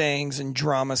doing things and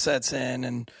drama sets in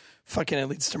and fucking it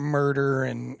leads to murder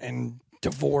and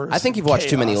divorce. I think and you've watched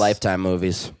too many chaos. Lifetime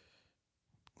movies.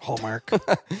 Hallmark.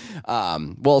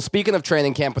 Well, speaking of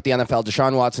training camp with the NFL,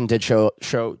 Deshaun Watson did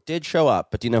show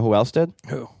up, but do you know who else did?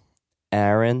 Who?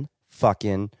 Aaron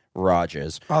fucking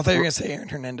Rodgers. Oh, I thought you were going to say Aaron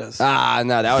Hernandez. No,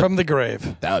 that would From the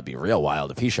grave. be real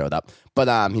wild if he showed up.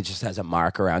 But he just has a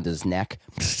mark around his neck,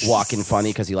 walking funny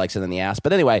because he likes it in the ass.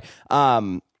 But anyway,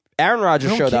 Aaron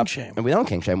Rodgers We don't showed kink up, shame. and we don't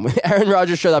kink shame. Aaron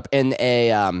Rodgers showed up in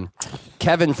a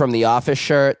Kevin from The Office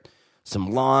shirt,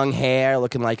 some long hair,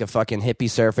 looking like a fucking hippie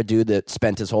surfer dude that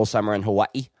spent his whole summer in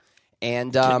Hawaii,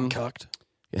 and Getting cucked.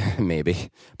 maybe.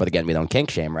 But again, we don't kink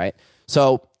shame, right?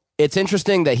 So it's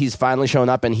interesting that he's finally shown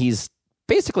up and he's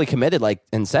basically committed,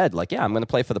 and said, yeah, I'm going to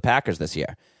play for the Packers this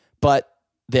year. But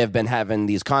they've been having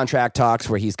these contract talks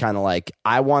where he's kind of like,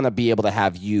 I want to be able to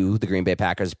have you, the Green Bay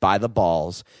Packers, buy the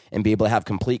balls and be able to have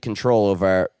complete control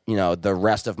over, the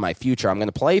rest of my future. I'm going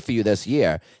to play for you this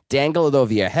year, dangle it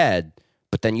over your head,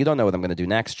 but then you don't know what I'm going to do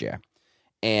next year.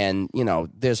 And,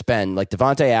 there's been like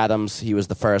Devontae Adams. He was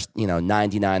the first,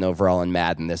 99 overall in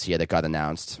Madden this year that got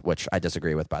announced, which I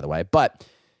disagree with, by the way. But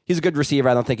he's a good receiver.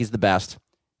 I don't think he's the best.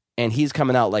 And he's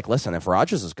coming out like, listen, if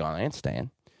Rodgers is gone, I ain't staying.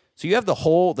 So you have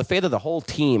the fate of the whole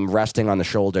team resting on the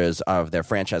shoulders of their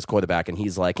franchise quarterback, and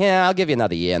he's like, yeah, I'll give you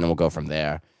another year, and then we'll go from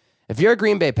there. If you're a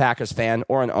Green Bay Packers fan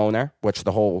or an owner, which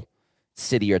the whole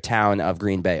city or town of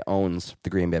Green Bay owns the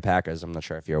Green Bay Packers, I'm not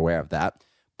sure if you're aware of that,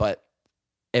 but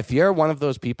if you're one of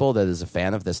those people that is a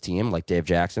fan of this team, like Dave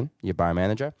Jackson, your bar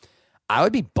manager, I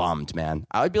would be bummed, man.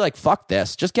 I would be like, fuck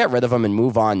this. Just get rid of him and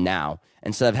move on now,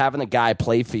 instead of having a guy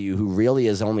play for you who really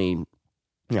is only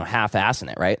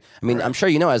half-assing it, right? I mean, I'm sure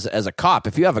as a cop,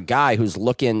 if you have a guy who's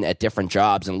looking at different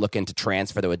jobs and looking to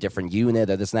transfer to a different unit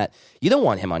or this and that, you don't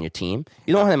want him on your team.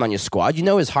 You don't want him on your squad.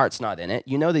 His heart's not in it.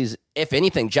 He's, if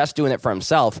anything, just doing it for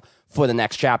himself for the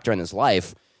next chapter in his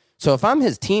life. So if I'm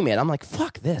his teammate, I'm like,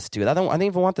 fuck this, dude. I don't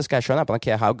even want this guy showing up. I don't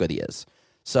care how good he is.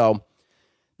 So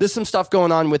there's some stuff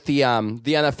going on with the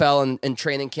NFL and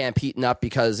training camp heating up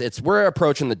because we're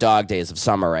approaching the dog days of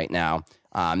summer right now.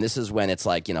 This is when it's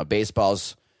like,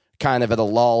 baseball's kind of at a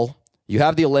lull. You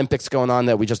have the Olympics going on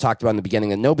that we just talked about in the beginning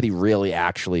that nobody really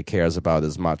actually cares about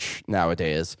as much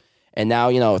nowadays. And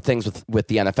now, things with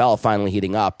the NFL finally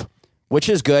heating up, which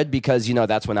is good because,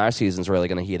 that's when our season's really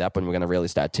going to heat up and we're going to really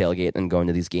start tailgating and going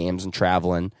to these games and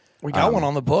traveling. We got one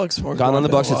on the books. Gone on the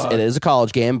books. It is a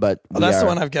college game, but that's the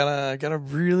one I've got a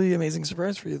really amazing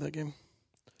surprise for you, that game.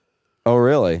 Oh,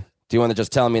 really? Do you want to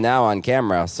just tell me now on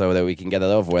camera so that we can get it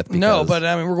over with? No, but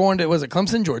we're going to, was it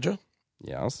Clemson, Georgia?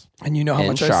 Yes. And you know how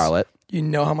much Charlotte. You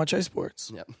know how much I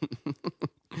sports. Yep.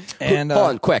 And hold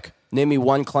on, quick. Name me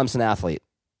one Clemson athlete.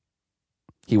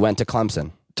 He went to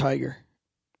Clemson. Tiger.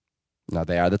 No,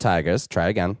 they are the Tigers. Try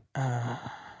again.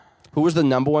 Who was the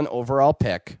number 1 overall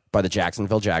pick by the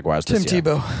Jacksonville Jaguars this Tim year?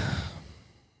 Tebow.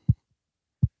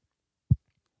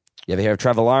 You ever hear of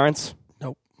Trevor Lawrence?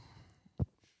 Nope.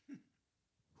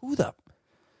 Who the?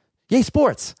 Yay,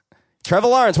 sports. Trevor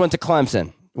Lawrence went to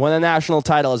Clemson. Won a national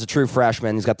title as a true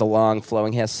freshman. He's got the long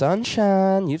flowing hair.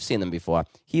 Sunshine. You've seen him before.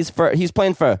 He's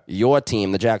playing for your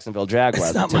team, the Jacksonville Jaguars.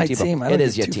 It's not my team. It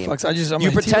is your team. I'm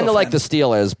you pretend to like the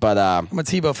Steelers, but I'm a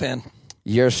Tebow fan.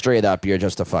 You're straight up. You're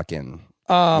just a fucking.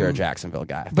 You're a Jacksonville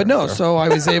guy. But no, so I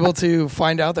was able to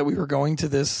find out that we were going to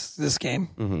this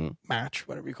game, match,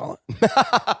 whatever you call it.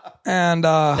 And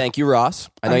thank you, Ross.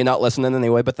 I know you're not listening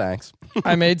anyway, but thanks.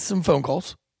 I made some phone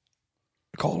calls.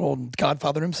 I called old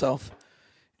Godfather himself.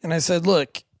 And I said,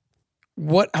 look,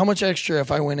 how much extra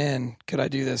if I went in could I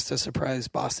do this to surprise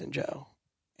Boston Joe?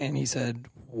 And he said,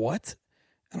 what?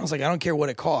 And I was like, I don't care what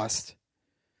it costs.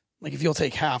 Like, if you'll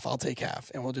take half, I'll take half.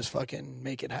 And we'll just fucking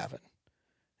make it happen.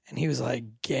 And he was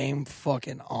like, game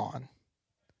fucking on.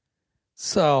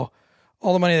 So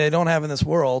all the money they don't have in this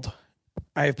world,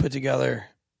 I have put together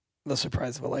the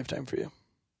surprise of a lifetime for you.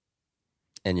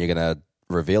 And you're going to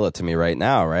reveal it to me right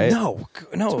now, right? No.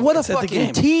 What a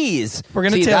fucking tease. We're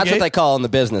going to that's what they call in the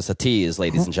business a tease,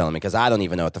 ladies and gentlemen, because I don't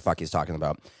even know what the fuck he's talking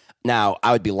about. Now,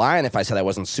 I would be lying if I said I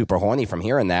wasn't super horny from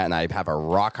hearing that and I have a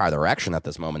rock hard erection at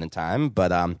this moment in time,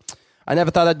 but I never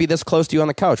thought I'd be this close to you on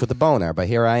the couch with a boner, but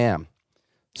here I am.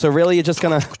 So really you're just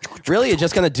gonna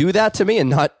do that to me and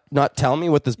not tell me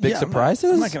what this big surprise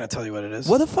is? I'm not gonna tell you what it is.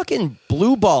 What a fucking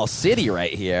blue ball city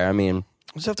right here. I mean, we'll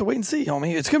just have to wait and see,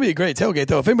 homie. It's gonna be a great tailgate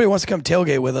though. If anybody wants to come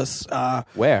tailgate with us,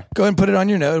 where? Go ahead and put it on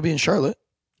your note. It'll be in Charlotte.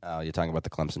 Oh, you're talking about the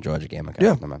Clemson Georgia game. Okay.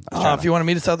 Yeah. If you want to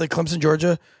meet us out at Clemson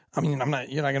Georgia, I mean, you're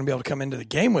not going to be able to come into the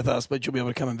game with us, but you'll be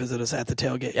able to come and visit us at the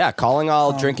tailgate. Yeah, calling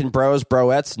all drinking bros,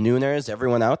 broettes, nooners,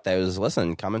 everyone out there who's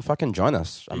listen, come and fucking join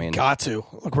us. I mean, got to.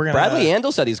 Look, we're gonna. Bradley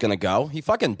Andel said he's going to go. He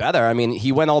fucking better. I mean,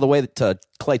 he went all the way to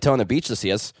Claytona Beach to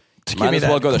see us. Might as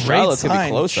well go to Charlotte. It's going to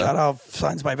be closer. Shout out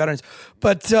Signs by Veterans.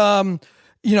 But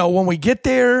when we get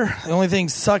there, the only thing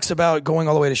sucks about going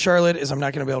all the way to Charlotte is I'm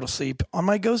not going to be able to sleep on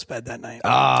my ghost bed that night.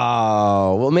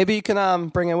 Oh, well, maybe you can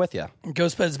bring it with you.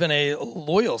 Ghost Bed's been a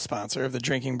loyal sponsor of the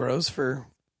Drinking Bros for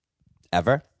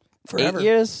forever. 8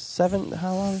 years, 7,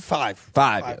 how long? 5.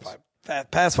 5 years.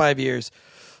 Past 5 years.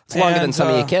 It's longer than some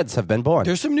of your kids have been born.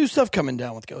 There's some new stuff coming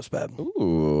down with Ghost Bed.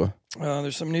 Ooh.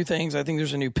 There's some new things. I think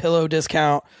there's a new pillow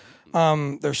discount.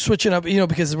 They're switching up,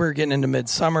 because we're getting into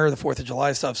midsummer. The 4th of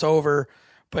July stuff's over.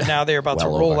 But now they're about to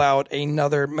roll out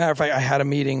another. Matter of fact, I had a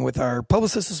meeting with our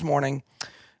publicist this morning,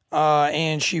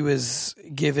 and she was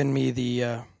giving me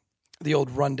the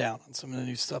old rundown on some of the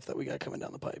new stuff that we got coming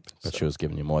down the pipe. But she was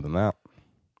giving you more than that.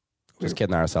 Just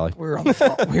kidding, Araceli. We were on the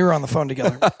phone. We were on the phone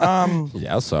together.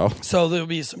 Yeah, so there'll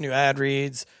be some new ad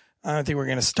reads. I think we're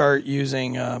going to start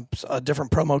using a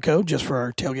different promo code just for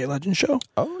our Tailgate Legends show.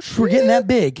 Oh shit! We're getting that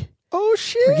big. Oh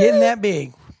shit! We're getting that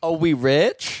big. Are we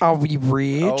rich? Are we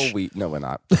rich? Oh, no, we're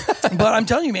not. But I'm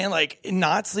telling you, man, like,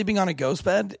 not sleeping on a ghost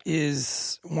bed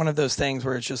is one of those things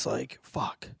where it's just like,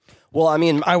 fuck. Well, I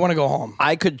mean, I want to go home.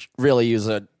 I could really use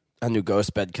a new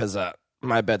ghost bed because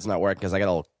my bed's not working because I got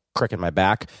a little crick in my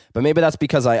back. But maybe that's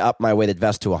because I upped my weighted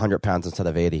vest to 100 pounds instead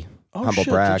of 80. Oh, Humble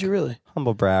shit. brag. Did you really?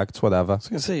 Humble brag. It's whatever. I was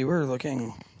going to say, you were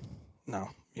looking. No,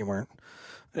 you weren't.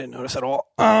 I didn't notice at all.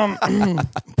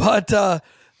 But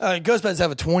Ghost Beds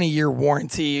have a 20-year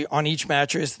warranty on each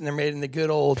mattress, and they're made in the good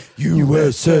old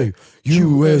USA.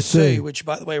 which,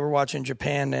 by the way, we're watching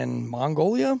Japan and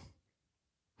Mongolia.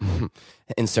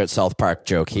 Insert South Park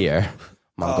joke here.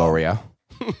 Mongolia.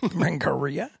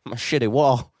 Mongolia. My shitty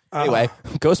wall. Anyway,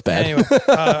 Ghost Bed. Anyway,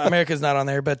 America's not on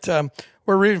there, but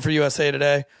we're rooting for USA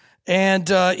today. And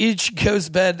each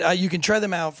Ghost Bed, you can try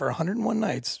them out for 101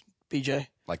 nights, BJ.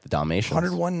 Like the Dalmatians.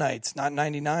 101 nights, not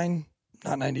 99,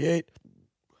 not 98,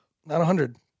 not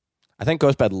 100. I think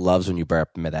Ghost Bed loves when you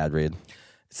burp mid-ad read.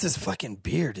 It's this fucking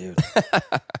beer, dude.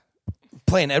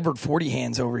 Playing Edward 40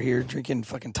 hands over here, drinking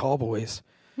fucking tall boys.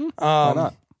 Why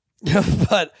not?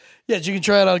 But yeah, you can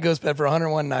try it out at Ghost Bed for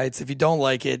 101 nights. If you don't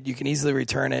like it, you can easily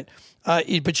return it,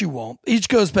 but you won't. Each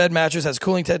Ghost Bed mattress has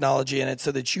cooling technology in it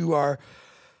so that you are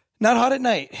not hot at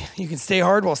night. You can stay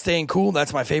hard while staying cool.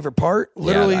 That's my favorite part.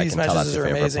 Literally, I these can tell mattresses that's are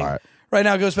your favorite amazing. part. Right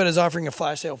now, Ghost Bed is offering a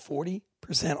flash sale, 40%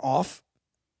 off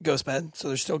Ghost Bed. So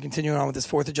they're still continuing on with this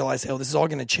 4th of July sale. This is all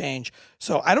going to change.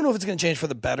 So I don't know if it's going to change for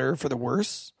the better, for the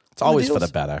worse. It's always for the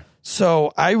better.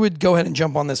 So I would go ahead and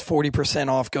jump on this 40%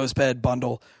 off Ghost Bed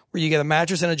bundle where you get a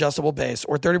mattress and adjustable base,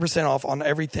 or 30% off on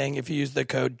everything if you use the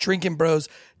code Drinkin' Bros,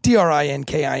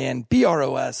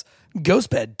 DRINKINBROS,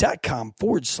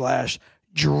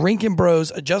 ghostbed.com/Drinkin'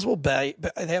 Bros. Adjustable base.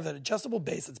 They have an adjustable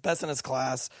base that's best in its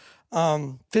class.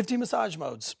 50 massage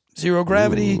modes, 0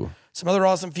 gravity, some other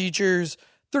awesome features,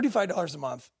 $35 a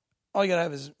month. All you got to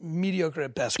have is mediocre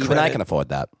at best credit. Even I can afford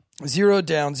that. 0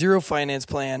 down, 0 finance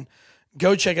plan.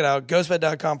 Go check it out.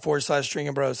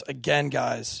 Ghostbed.com/Drinkin' Bros. Again,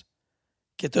 guys,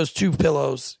 get those 2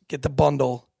 pillows, get the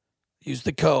bundle, use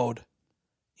the code,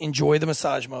 enjoy the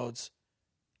massage modes.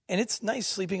 And it's nice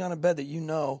sleeping on a bed that you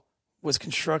know was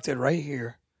constructed right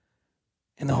here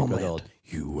in the homeland.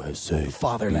 USA.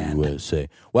 Fatherland. USA.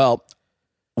 Well,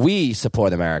 we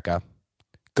support America.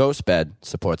 Ghost Bed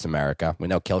supports America. We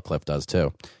know Killcliff does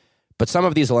too. But some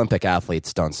of these Olympic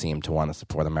athletes don't seem to want to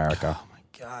support America. Oh, my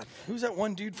God. Who's that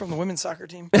one dude from the women's soccer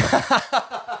team?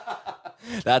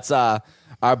 That's our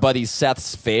buddy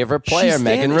Seth's favorite player,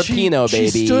 Megan Rapinoe, baby.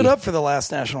 She stood up for the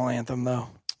last national anthem, though.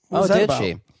 What was that did about?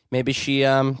 she? Maybe she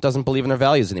doesn't believe in her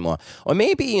values anymore. Or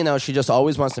maybe, she just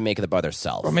always wants to make it about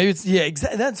herself. Or maybe it's,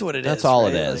 exactly. That's what it is. That's all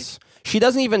right? it is. She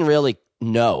doesn't even really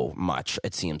know much,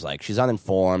 it seems like. She's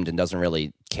uninformed and doesn't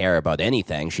really care about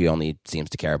anything. She only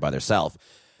seems to care about herself.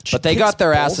 But they got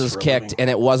their asses kicked, and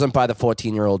it wasn't by the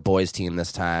 14-year-old boys team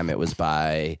this time. It was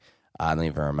by, I don't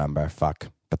even remember. Fuck.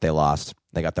 But they lost.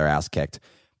 They got their ass kicked.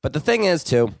 But the thing is,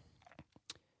 too.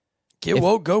 Get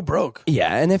woke, go broke.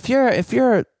 Yeah, and if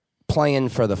you're playing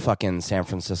for the fucking San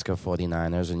Francisco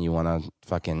 49ers and you want to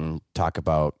fucking talk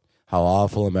about how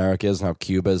awful America is and how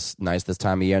Cuba's nice this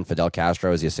time of year and Fidel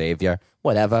Castro is your savior,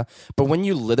 whatever. But when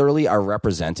you literally are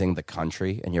representing the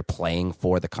country and you're playing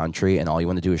for the country and all you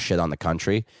want to do is shit on the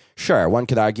country, sure, one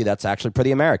could argue that's actually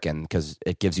pretty American because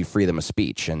it gives you freedom of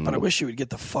speech. But I wish you would get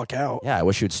the fuck out. Yeah, I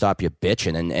wish you would stop your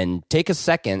bitching and take a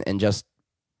second and just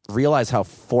realize how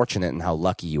fortunate and how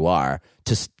lucky you are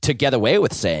to get away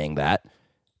with saying that,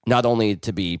 not only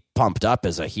to be pumped up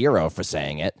as a hero for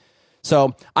saying it.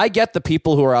 So I get the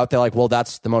people who are out there like, well,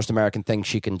 that's the most American thing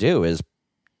she can do is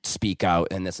speak out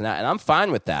and this and that. And I'm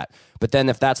fine with that. But then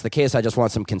if that's the case, I just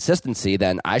want some consistency,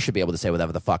 then I should be able to say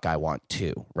whatever the fuck I want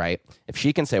too, right? If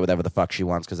she can say whatever the fuck she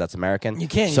wants because that's American. You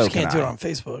can't. You so just can't can do it I. on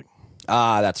Facebook.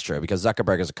 Ah, that's true because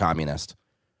Zuckerberg is a communist.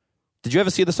 Did you ever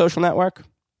see The Social Network?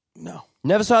 No.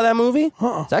 Never saw that movie?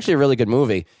 Uh-uh. It's actually a really good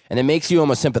movie. And it makes you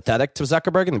almost sympathetic to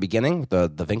Zuckerberg in the beginning,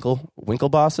 the Winkle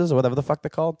bosses or whatever the fuck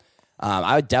they're called.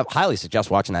 I would highly suggest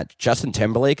watching that. Justin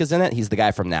Timberlake is in it. He's the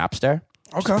guy from Napster.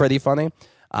 Which is pretty funny.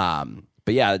 But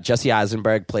yeah, Jesse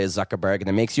Eisenberg plays Zuckerberg, and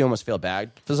it makes you almost feel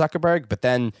bad for Zuckerberg. But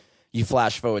then you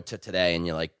flash forward to today, and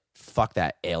you're like, fuck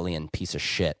that alien piece of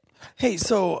shit. Hey,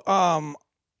 so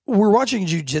we're watching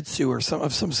jujitsu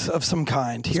or some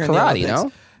kind here It's in the karate, Olympics.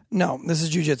 no? No, this is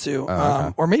jujitsu.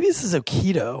 Okay. Or maybe this is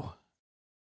Aikido.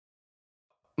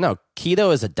 No,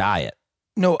 keto is a diet.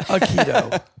 No,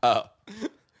 Aikido. Oh.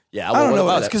 Yeah, I don't know.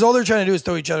 It's It's because all they're trying to do is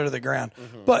throw each other to the ground.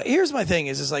 Mm-hmm. But here's my thing: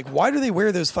 is like, why do they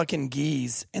wear those fucking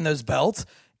gis and those belts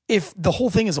if the whole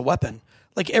thing is a weapon?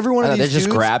 Like every one of these they're just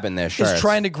dudes grabbing their shirts. is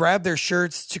trying to grab their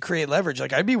shirts to create leverage.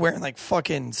 Like I'd be wearing like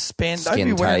fucking I'd be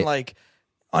Skin wearing tight. like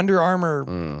Under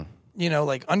Armour,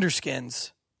 like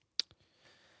underskins.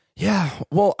 Yeah,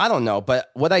 well, I don't know,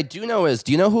 but what I do know is,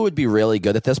 do you know who would be really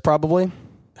good at this? Probably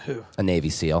Who? a Navy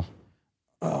SEAL.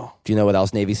 Oh, Do you know what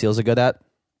else Navy SEALs are good at?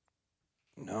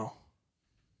 no.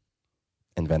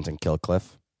 Inventing Kill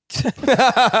Cliff.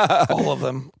 All of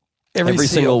them. Every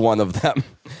single one of them.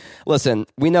 Listen,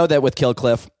 we know that with Kill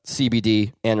Cliff,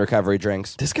 CBD, and recovery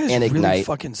drinks, This guy's and really Ignite,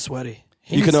 fucking sweaty.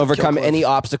 He you needs can some overcome Kill Cliff. any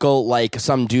obstacle, like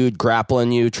some dude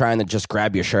grappling you, trying to just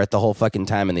grab your shirt the whole fucking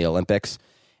time in the Olympics.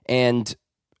 And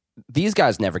these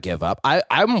guys never give up.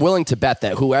 I'm willing to bet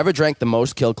that whoever drank the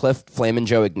most Kill Cliff Flamin'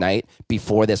 Joe Ignite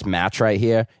before this match right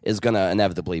here is going to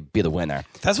inevitably be the winner.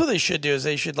 That's what they should do. Is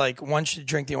they should one should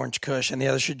drink the orange Kush and the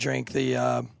other should drink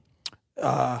the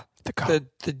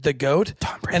goat,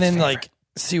 and then favorite.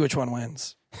 see which one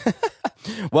wins.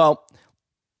 Well,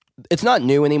 it's not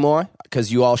new anymore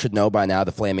because you all should know by now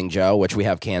the Flaming Joe, which we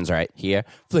have cans right here.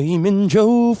 Flamin'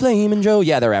 Joe, Flamin' Joe.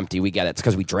 Yeah, they're empty. We get it. It's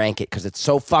because we drank it because it's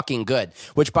so fucking good.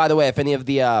 Which, by the way, if any of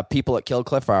the people at Kill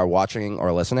Cliff are watching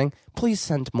or listening, please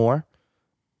send more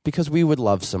because we would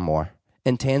love some more.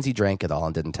 And Tansy drank it all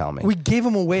and didn't tell me. We gave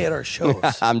them away at our shows.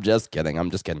 I'm just kidding.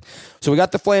 So we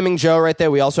got the Flaming Joe right there.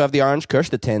 We also have the Orange Kush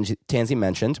that Tansy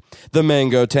mentioned, the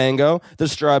Mango Tango, the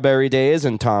Strawberry Days,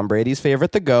 and Tom Brady's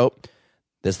favorite, the Goat.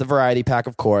 This is the variety pack,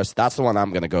 of course. That's the one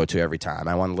I'm going to go to every time.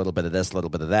 I want a little bit of this, a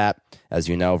little bit of that. As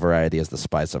you know, variety is the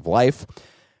spice of life.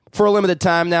 For a limited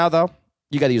time now, though,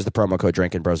 you got to use the promo code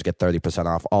Drinkin' Bros to get 30%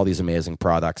 off all these amazing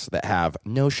products that have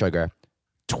no sugar,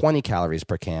 20 calories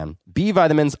per can, B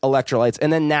vitamins, electrolytes,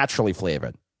 and then naturally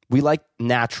flavored. We like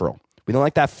natural. We don't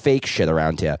like that fake shit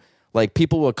around here. Like,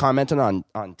 people were commenting on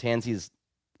Tansy's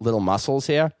little muscles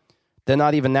here. They're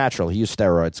not even natural. He used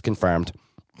steroids, confirmed.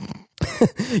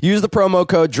 Use the promo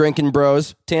code Drinkin'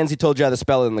 Bros. Tansy told you how to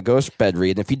spell it in the Ghost Bed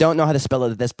read. And if you don't know how to spell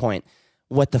it at this point,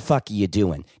 what the fuck are you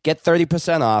doing? Get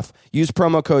 30% off. Use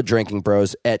promo code Drinkin'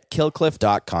 Bros at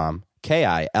killcliff.com.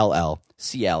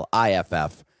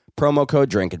 KILLCLIFF. Promo code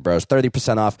Drinkin' Bros.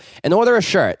 30% off. And order a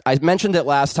shirt. I mentioned it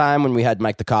last time when we had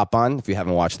Mike the Cop on. If you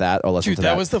haven't watched that or listened to that.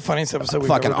 Dude, that was the funniest episode we've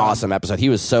fucking ever done. awesome episode. He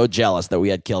was so jealous that we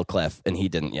had Kill Cliff and he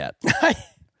didn't yet.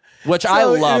 Which I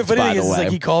loved, by the way.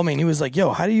 He called me and he was like,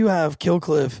 yo, how do you have Kill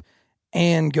Cliff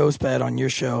and Ghost Bed on your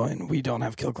show and we don't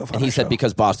have Kill Cliff on And he our said show?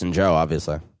 because Boston Joe,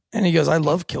 obviously. And he goes, I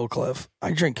love Kill Cliff.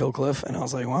 I drink Kill Cliff. And I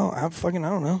was like, well, I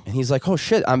don't know. And he's like, oh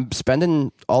shit, I'm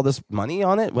spending all this money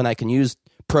on it when I can use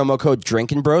promo code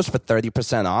Drinkin' Bros for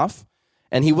 30% off.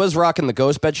 And he was rocking the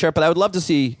Ghost Bed shirt, but I would love to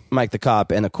see Mike the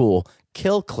Cop in a cool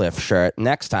Kill Cliff shirt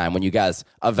next time when you guys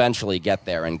eventually get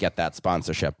there and get that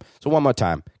sponsorship. So one more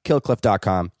time,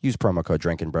 killcliff.com, use promo code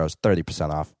Drinkin' Bros,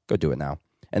 30% off. Go do it now.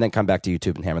 And then come back to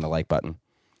YouTube and hammer the like button.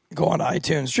 Go on to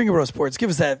iTunes, Drinkin' Bros Sports. Give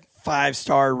us that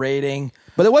 5-star rating.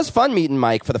 But it was fun meeting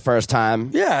Mike for the first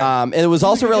time. Yeah. And it was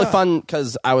also a good really guy. fun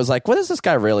because I was like, what does this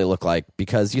guy really look like?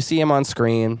 Because you see him on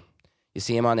screen, you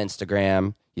see him on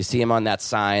Instagram, you see him on that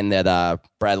sign that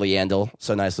Bradley Yandel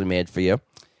so nicely made for you.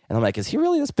 And I'm like, is he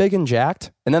really this big and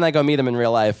jacked? And then I go meet him in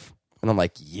real life. And I'm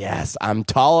like, yes, I'm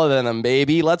taller than him,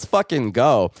 baby. Let's fucking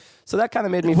go. So that kind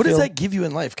of made me What feel... does that give you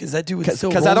in life? Because that dude would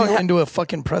still 'cause roll I don't you ha- into a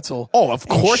fucking pretzel. Oh, of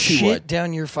and course he shit would.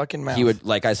 down your fucking mouth. He would,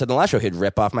 like I said in the last show, he'd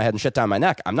rip off my head and shit down my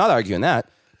neck. I'm not arguing that.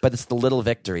 But it's the little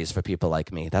victories for people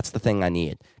like me. That's the thing I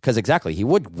need. Because exactly, he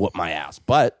would whoop my ass.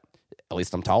 But at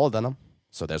least I'm taller than him.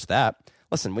 So there's that.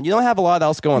 Listen, when you don't have a lot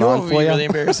else going You know on what would for be you, really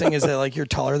embarrassing is that like you're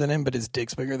taller than him, but his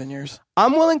dick's bigger than yours.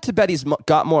 I'm willing to bet he's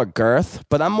got more girth,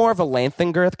 but I'm more of a length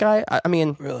than girth guy. I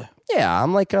mean, Really? yeah,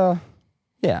 I'm like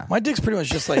yeah, My dick's pretty much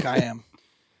just like I am.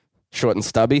 short and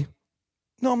stubby,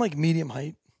 No, I'm like medium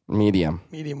height, medium.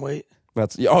 medium weight.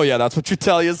 That's that's what you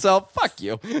tell yourself. Fuck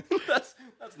you. that's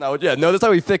not what. Yeah, notice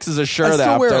how he fixes his shirt I still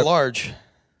after. wear a large.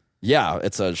 Yeah,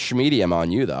 it's a schmedium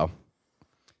on you though.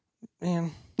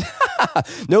 Man,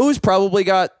 Know who's probably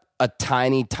got a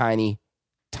tiny, tiny,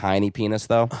 tiny penis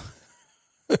though?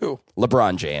 Who?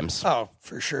 LeBron James. Oh,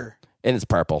 for sure. And it's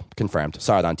purple. Confirmed.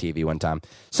 Saw it on TV one time.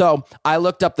 So I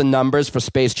looked up the numbers for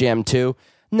Space Jam 2.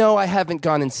 No, I haven't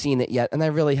gone and seen it yet, and I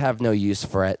really have no use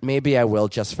for it. Maybe I will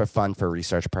just for fun, for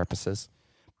research purposes.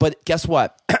 But guess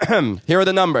what? Here are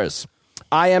the numbers.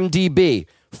 IMDb,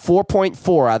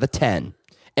 4.4 out of 10.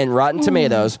 And Rotten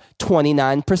Tomatoes,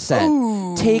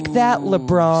 29%. Take that,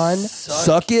 LeBron.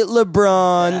 Suck it,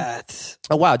 LeBron. That.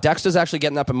 Oh, wow. Dexter's actually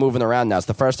getting up and moving around now. It's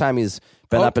the first time he's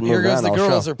been up and here moving goes around the all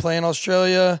girls. show. They're playing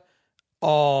Australia.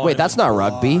 Oh, Wait, that's not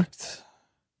rugby. blocked.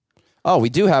 Oh, we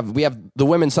have the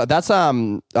women's side. That's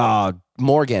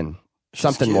Morgan.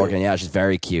 Something cute. Morgan. Yeah, she's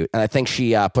very cute. And I think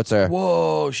she puts her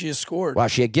Whoa, she has scored. wow,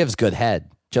 she gives good head.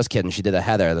 Just kidding. She did a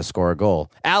header to score a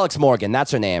goal. Alex Morgan,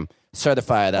 that's her name.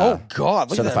 Certified Oh God,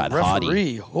 look at certified that hottie.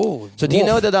 referee. Holy So do you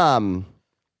know wolf.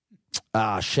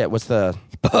 that shit, what's the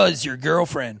Buzz, your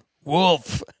girlfriend?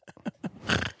 Wolf.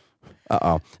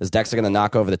 Uh-oh. Is Dexter going to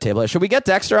knock over the table? Should we get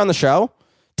Dexter on the show?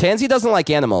 Tansy doesn't like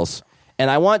animals. And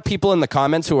I want people in the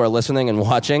comments who are listening and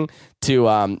watching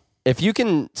to, if you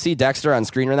can see Dexter on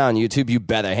screen right now on YouTube, you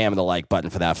better hammer the like button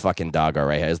for that fucking doggo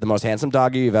right here. It's the most handsome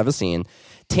doggo you've ever seen.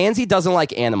 Tansy doesn't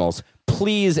like animals.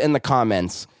 Please, in the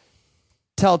comments,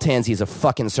 tell Tansy he's a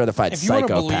fucking certified If you want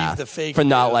to believe psychopath the fake for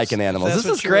not news, liking animals. if that's This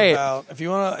what is you're great. about, if you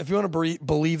want to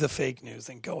believe the fake news,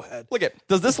 then go ahead. Look at,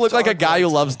 does this look like a guy who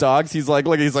loves dogs? He's like,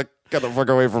 get the fuck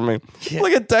away from me. Yeah.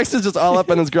 Look at Dexter's just all up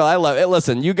in his grill. I love it.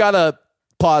 Listen, you gotta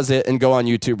pause it and go on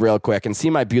YouTube real quick and see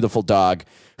my beautiful dog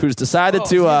who's decided to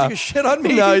take a shit on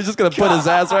me. No, he's just gonna put his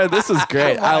ass right. This is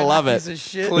great. Come I on, love you it. piece of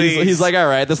shit. He's like, all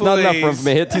right, that's not enough room for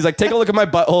me. He's like, take a look at my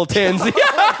butthole, Tansy.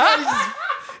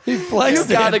 He flexed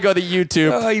You gotta go to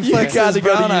YouTube. Oh, he You flexed gotta his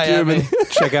go to brown eye at YouTube me.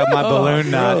 Check out my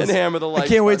balloon knot. and hammer the like I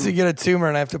can't wait button. to get a tumor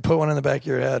and I have to put one in the back of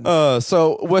your head.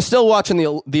 So we're still watching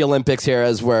the Olympics here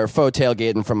as we're faux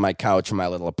tailgating from my couch in my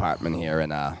little apartment here in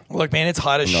Look, man, it's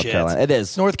hot as North shit. Carolina. It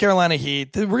is. North Carolina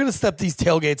heat. We're going to step these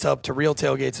tailgates up to real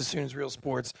tailgates as soon as real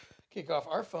sports kick off.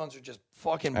 Our phones are just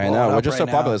fucking blowing I know. up We're just right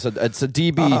so popular. now. It's a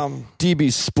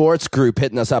DB sports group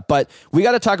hitting us up. But we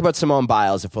got to talk about Simone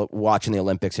Biles. If we're watching the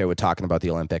Olympics here, we're talking about the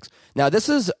Olympics. Now, this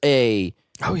is a...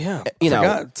 Oh, yeah.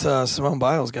 know- Simone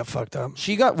Biles got fucked up.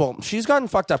 she's gotten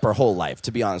fucked up her whole life,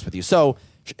 to be honest with you. So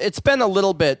it's been a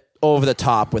little bit over the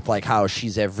top with like how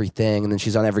she's everything and then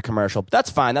she's on every commercial. That's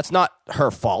fine. That's not her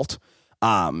fault.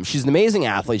 She's an amazing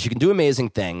athlete. She can do amazing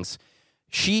things.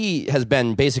 She has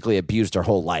been basically abused her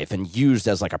whole life and used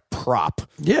as like a prop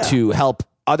to help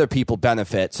other people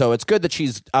benefit. So it's good that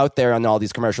she's out there on all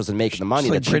these commercials and making the money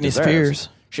Just like that she Britney deserves. Spears.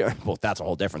 Well, that's a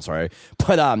whole different story.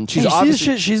 But she's Hey, you see this obviously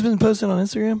shit she's been posting on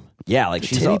Instagram? yeah, like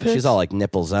titty pics? she's all like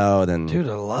nipples out and Dude,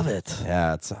 I love it.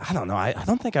 yeah, it's I don't know. I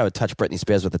don't think I would touch Britney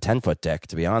Spears with a 10-foot dick,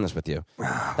 to be honest with you.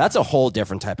 That's a whole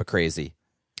different type of crazy.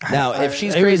 Now, if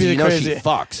she's It would crazy, be you the know crazy- she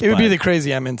fucks. It would be but- the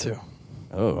crazy I'm into.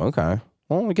 Oh, okay.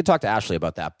 Well, we could talk to Ashley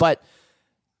about that. But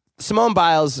Simone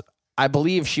Biles, I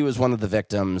believe she was one of the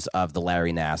victims of the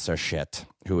Larry Nassar shit,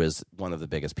 who is one of the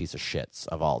biggest piece of shits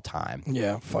of all time.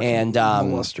 Yeah, fucking And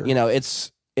molester. you know,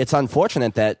 it's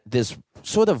unfortunate that this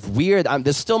sort of weird.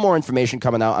 There's still more information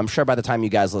coming out. I'm sure by the time you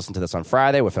guys listen to this on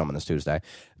Friday, we're filming this Tuesday,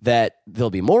 that there'll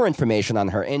be more information on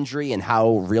her injury and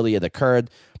how really it occurred.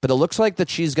 But it looks like that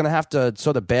she's going to have to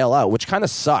sort of bail out, which kind of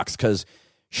sucks because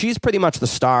she's pretty much the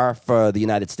star for the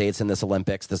United States in this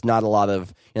Olympics. There's not a lot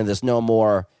of, there's no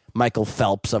more Michael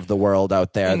Phelps of the world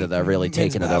out there that are really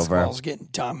taking it over. Basketball's getting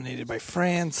dominated by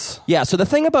France. Yeah, so the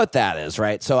thing about that is,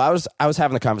 right, so I was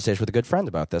having a conversation with a good friend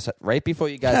about this right before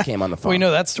you guys came on the phone. Well, you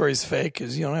know that story's fake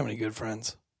because you don't have any good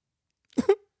friends.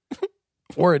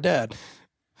 Or a dad.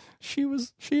 She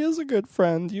is a good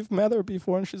friend. You've met her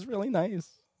before and she's really nice.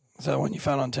 Is that one you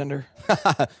found on Tinder?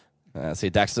 See,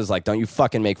 Dexter's like, don't you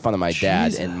fucking make fun of my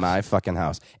dad in my fucking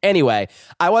house. Anyway,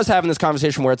 I was having this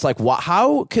conversation where it's like,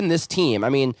 how can this team, I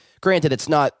mean, granted, it's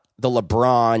not the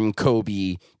LeBron,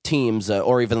 Kobe teams,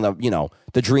 or even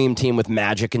the dream team with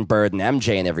Magic and Bird and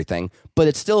MJ and everything, but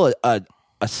it's still a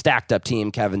stacked up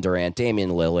team. Kevin Durant, Damian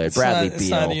Lillard, Bradley Beal. It's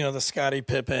not, the Scottie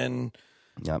Pippen,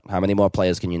 Yep. How many more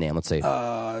players can you name? Let's see.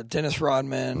 Dennis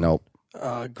Rodman. Nope.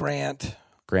 Grant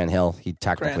Hill. He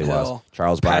technically Grant was. Hill,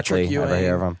 Charles Patrick Barkley. Ewing, Ever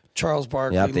hear of him? Charles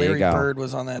Barkley. Yep, there you Larry go. Bird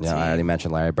was on that Yeah, team. I already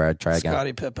mentioned Larry Bird. Try again.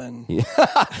 Scottie Pippen.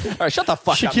 All right, shut the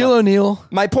fuck up. Shaquille O'Neal.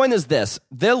 My point is this.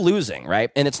 They're losing, right?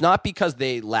 And it's not because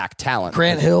they lack talent.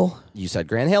 Grant Hill. You said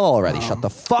Grant Hill already. Shut the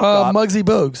fuck up. Muggsy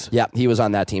Bogues. Yeah, he was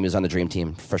on that team. He was on the dream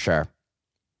team for sure.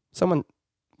 Someone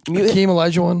mute Hakeem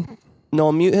Olajuwon.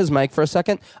 no, mute his mic for a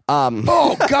second.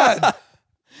 Oh, God.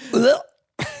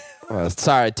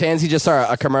 Sorry, Tansy just saw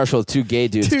a commercial with two gay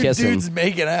dudes Two kissing. dudes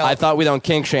making out. I thought we don't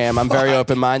kink shame. I'm very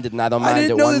open minded and I don't mind I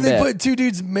didn't it know one that they bit. put two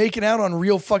dudes making out on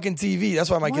real fucking TV. That's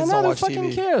why my kids Why don't not? watch Who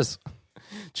fucking TV. cares?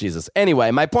 Jesus.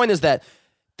 Anyway, my point is that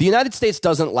the United States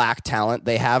doesn't lack talent.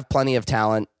 They have plenty of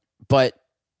talent, but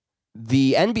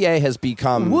the NBA has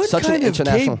become What such kind an of gay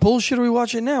international. bullshit are we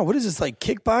watching now? What is this, like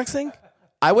kickboxing?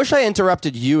 I wish I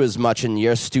interrupted you as much in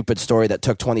your stupid story that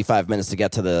took 25 minutes to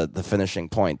get to the finishing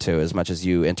point, too, as much as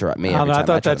you interrupt me. I don't Every know. I time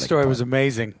thought try to that make a story point. was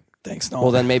amazing. Thanks, Nolan.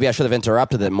 Well, then maybe I should have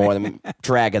interrupted it more than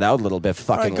drag it out a little bit All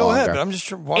fucking right, go longer. ahead, but I'm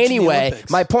just watching the Anyway,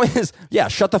 Olympics. my point is,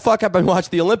 shut the fuck up and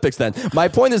watch the Olympics then. My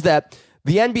point is that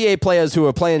the NBA players who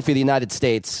are playing for the United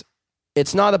States,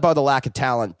 it's not about a lack of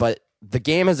talent, but the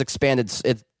game has expanded.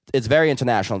 It's very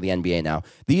international, the NBA now.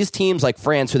 These teams like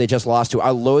France, who they just lost to,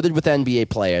 are loaded with NBA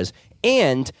players,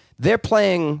 and they're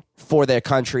playing for their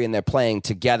country, and they're playing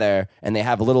together, and they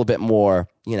have a little bit more,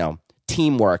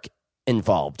 teamwork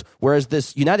involved. Whereas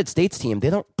this United States team, they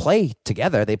don't play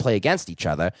together. They play against each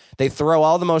other. They throw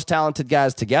all the most talented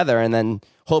guys together and then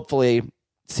hopefully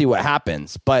see what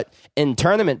happens. But in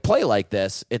tournament play like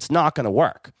this, it's not going to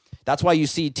work. That's why you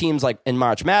see teams like in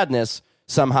March Madness,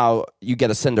 somehow you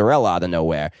get a Cinderella out of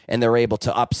nowhere and they're able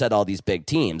to upset all these big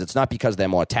teams. It's not because they're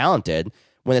more talented.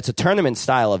 When it's a tournament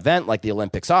style event like the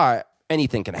Olympics are,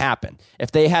 anything can happen.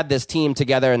 If they had this team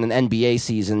together in an NBA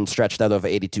season stretched out over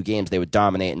 82 games, they would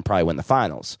dominate and probably win the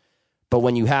finals. But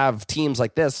when you have teams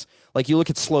like this, like you look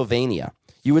at Slovenia,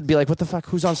 you would be like, what the fuck?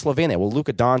 Who's on Slovenia? Well,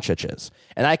 Luka Doncic is.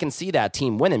 And I can see that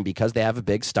team winning because they have a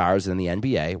big stars in the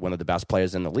NBA, one of the best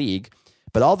players in the league.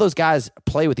 But all those guys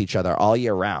play with each other all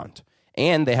year round.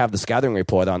 And they have the scouting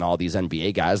report on all these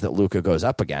NBA guys that Luka goes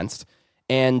up against.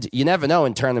 And you never know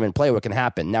in tournament play what can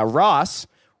happen. Now, Ross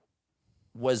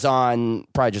was on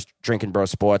probably just Drinking Bro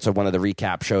Sports or one of the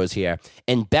recap shows here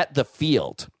and bet the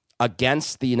field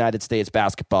against the United States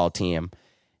basketball team.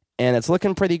 And it's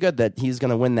looking pretty good that he's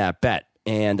going to win that bet.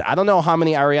 And I don't know how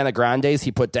many Ariana Grandes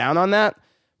he put down on that,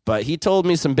 but he told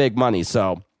me some big money.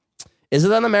 So is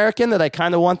it un-American that I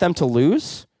kind of want them to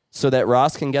lose so that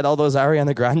Ross can get all those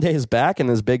Ariana Grandes back in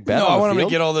his big bet? No, on I the want him to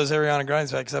field? get all those Ariana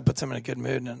Grandes back because that puts him in a good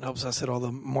mood and it helps us hit all the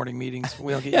morning meetings.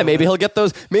 We don't get Yeah, maybe he'll get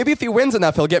those. Maybe if he wins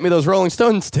enough, he'll get me those Rolling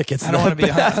Stones tickets. I don't want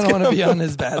to be on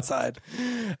his bad side.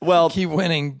 Well, Keep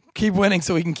winning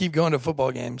so we can keep going to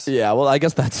football games. yeah, well, I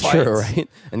guess that's Fights. true, right?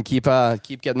 And keep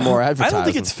getting more I advertising. don't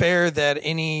think it's fair that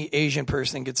any Asian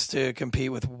person gets to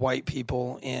compete with white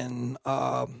people in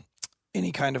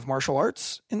any kind of martial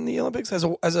arts in the Olympics.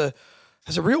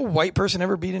 Has a real white person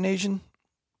ever beat an Asian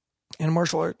in a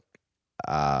martial art?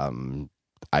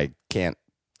 I can't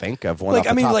think of one. Like,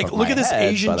 off the top of look my at this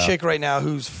head, Asian but, chick right now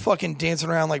who's fucking dancing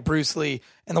around like Bruce Lee,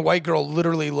 and the white girl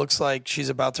literally looks like she's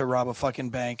about to rob a fucking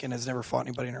bank and has never fought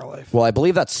anybody in her life. Well, I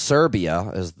believe that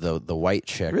Serbia is the white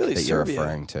chick Really, that Serbia? you're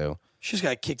referring to. She's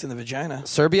got kicked in the vagina.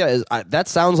 Serbia is that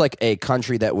sounds like a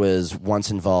country that was once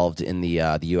involved in the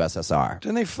USSR.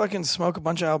 Didn't they fucking smoke a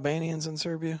bunch of Albanians in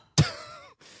Serbia?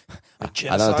 Like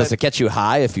I don't know. Does genocide? it get you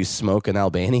high if you smoke an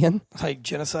Albanian? Like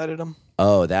genocided them?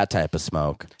 Oh, that type of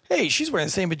smoke. Hey, she's wearing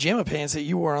the same pajama pants that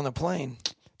you wore on the plane.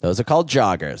 Those are called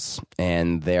joggers,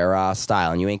 and they're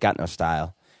style, and you ain't got no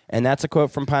style. And that's a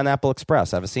quote from Pineapple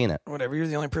Express. I've seen it. Whatever, you're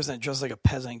the only person that dresses like a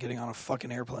peasant getting on a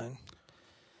fucking airplane.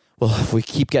 Well, if we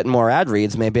keep getting more ad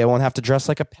reads, maybe I won't have to dress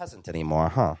like a peasant anymore,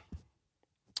 huh?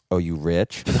 Oh, you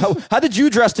rich? How did you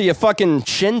dress to your fucking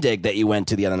shindig that you went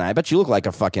to the other night? I bet you look like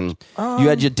a fucking... you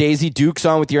had your Daisy Dukes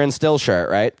on with your Instill shirt,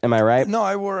 right? Am I right? No,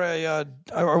 I wore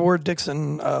a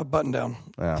Dixon button down,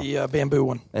 the bamboo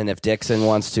one. And if Dixon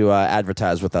wants to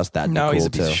advertise with us, that'd be cool, He's a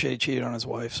piece too. of shit. He cheated on his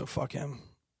wife, so fuck him.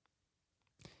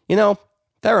 You know,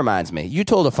 that reminds me. You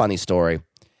told a funny story,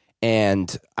 and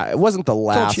it wasn't the Don't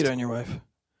last... cheat on your wife.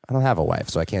 I don't have a wife,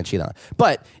 so I can't cheat on her.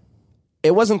 But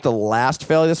it wasn't the last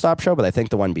Failure to Stop show, but I think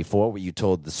the one before where you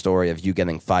told the story of you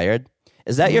getting fired.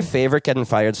 Is that your favorite getting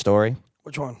fired story?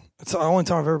 Which one? It's the only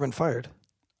time I've ever been fired.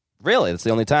 Really? That's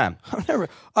the only time. I've never.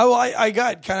 I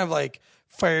got kind of like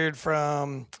fired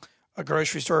from a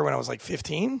grocery store when I was like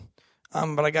 15,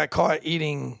 but I got caught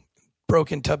eating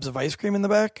broken tubs of ice cream in the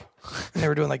back. And they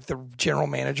were doing like the regional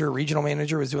manager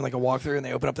was doing like a walkthrough, and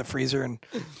they opened up the freezer, and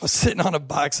I was sitting on a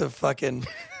box of fucking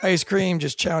ice cream,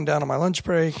 just chowing down on my lunch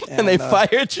break. And they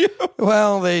fired you?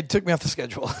 Well, they took me off the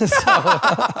schedule.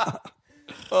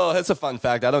 Oh, that's a fun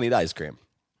fact. I don't eat ice cream.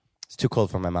 It's too cold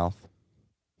for my mouth.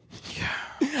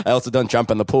 Yeah. I also don't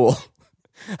jump in the pool.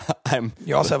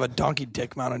 You also have a donkey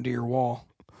dick mounted to your wall.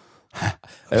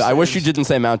 I wish you didn't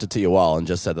say mounted to your wall and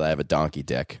just said that I have a donkey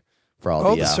dick for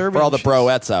all the Serbian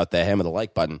broettes out there. Hammer the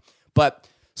like button. But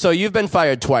so you've been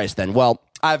fired twice then. Well,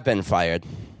 I've been fired.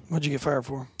 What'd you get fired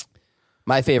for?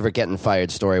 My favorite getting fired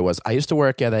story was I used to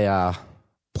work at a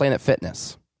Planet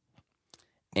Fitness.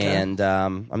 Okay. And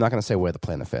I'm not going to say where the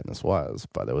Planet Fitness was,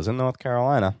 but it was in North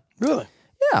Carolina. Really?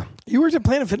 Yeah. You worked at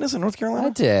Planet Fitness in North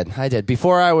Carolina? I did.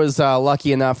 Before I was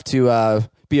lucky enough to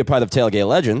be a part of Tailgate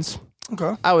Legends,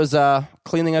 Okay. I was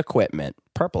cleaning equipment,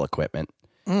 purple equipment,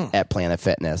 at Planet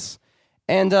Fitness.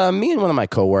 And me and one of my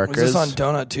coworkers... Was this on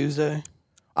Donut Tuesday?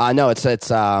 No, it's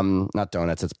not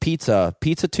donuts. It's Pizza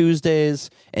Tuesdays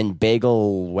and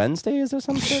Bagel Wednesdays or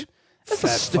something. Fat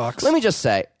fucks. Let me just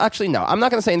say, actually, no, I'm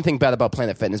not going to say anything bad about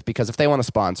Planet Fitness because if they want to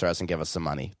sponsor us and give us some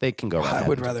money, they can go right I ahead.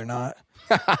 would rather not.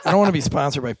 I don't want to be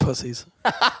sponsored by pussies.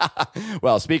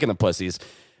 Well, speaking of pussies,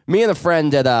 me and a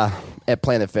friend at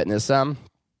Planet Fitness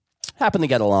happened to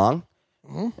get along.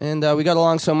 And we got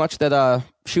along so much that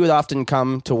she would often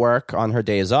come to work on her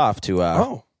days off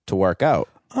to work out.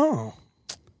 Oh.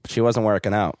 But she wasn't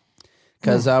working out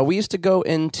because we used to go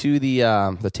into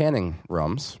the tanning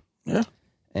rooms. Yeah.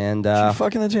 And you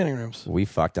fuck in the tanning rooms. we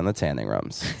fucked in the tanning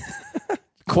rooms.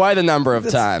 Quite a number of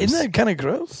times. Isn't that kind of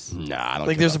gross? Nah, I don't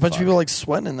Like, there's a bunch of people like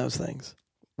sweating in those things.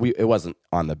 It wasn't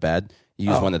on the bed.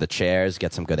 You use one of the chairs,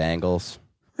 get some good angles.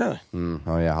 Really?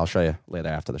 Oh, yeah, I'll show you later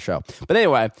after the show. But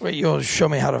anyway, Wait, you'll show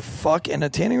me how to fuck in a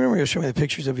tanning room, or you'll show me the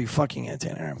pictures of you fucking in a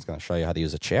tanning room? I'm going to show you how to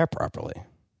use a chair properly.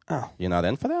 Oh. You're not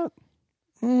in for that?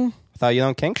 I thought you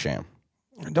don't kink shame.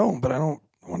 I don't, but I don't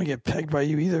want to get pegged by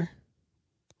you either.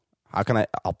 How can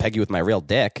I'll peg you with my real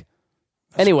dick.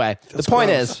 Anyway, the point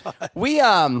is, we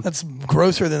That's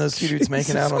grosser than those two dudes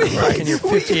making out on fucking your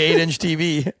 58-inch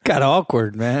TV. Got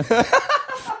awkward, man.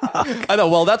 I know.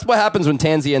 Well, that's what happens when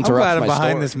Tansy I'm interrupts glad I'm my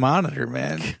behind story. this monitor,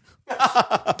 man.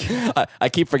 I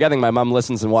keep forgetting my mom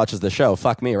listens and watches the show.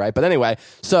 Fuck me, right? But anyway,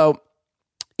 so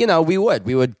we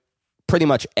would pretty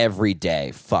much every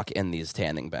day fuck in these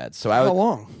tanning beds. So How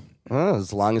long?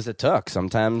 As long as it took.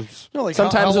 Sometimes, No, like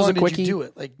sometimes how it was long a did quickie. you do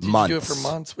it? Like, did months. you do it for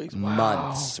months, weeks? Wow.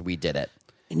 Months. We did it.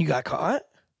 And you got caught?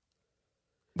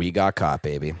 We got caught,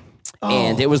 baby.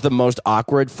 And it was the most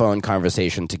awkward phone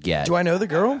conversation to get. Do I know the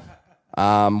girl?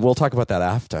 We'll talk about that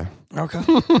after. Okay.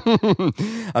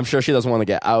 I'm sure she doesn't want to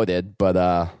get outed, but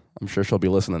I'm sure she'll be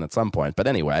listening at some point. But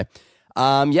anyway,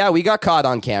 yeah, we got caught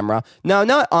on camera. No,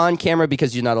 not on camera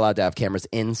because you're not allowed to have cameras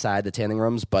inside the tanning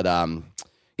rooms, but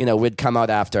we'd come out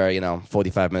after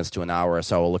 45 minutes to an hour or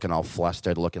so, looking all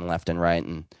flustered, looking left and right,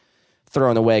 and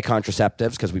throwing away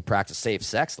contraceptives because we practice safe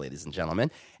sex, ladies and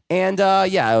gentlemen. And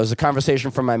yeah, it was a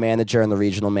conversation from my manager and the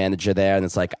regional manager there, and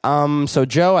it's like, so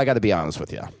Joe, I got to be honest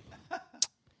with you.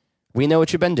 We know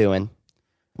what you've been doing.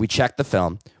 We checked the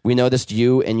film. We noticed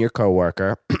you and your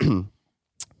coworker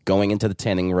going into the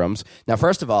tanning rooms. Now,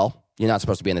 first of all, you're not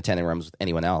supposed to be in the tanning rooms with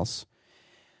anyone else.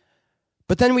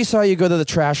 But then we saw you go to the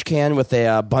trash can with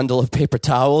a bundle of paper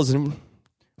towels, and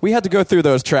we had to go through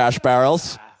those trash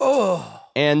barrels. Oh.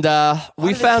 And Why we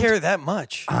do they found. care that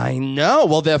much? I know.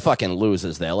 Well, they're fucking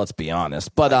losers there. Let's be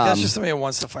honest. But That's just somebody that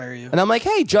wants to fire you. and I'm like,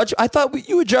 hey, Judge, I thought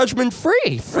you were judgment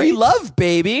free, free Right. love,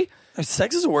 baby.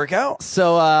 Sex is a workout.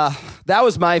 So that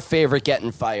was my favorite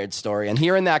getting fired story. And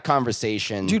hearing that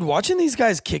conversation, Dude, watching these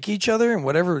guys kick each other in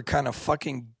whatever kind of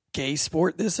fucking gay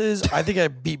sport this is, I think I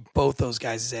beat both those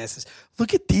guys' asses.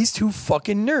 Look at these two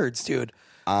fucking nerds, dude.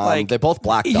 they're both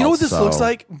black belts. You know what this so- looks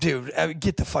like? Dude,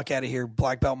 get the fuck out of here.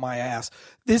 Black belt my ass.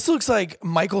 This looks like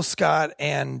Michael Scott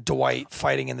and Dwight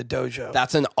fighting in the dojo.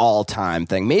 That's an all-time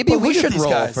thing. Maybe But we look at should these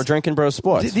roll guys. for Drinking Bros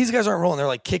Sports. These guys aren't rolling. They're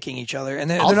like kicking each other. And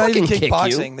they're I'll not even fucking kick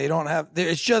kickboxing. you. They don't have,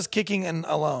 it's just kicking and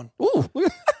alone. Ooh.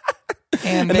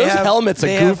 And, those helmets are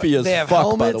goofy as they have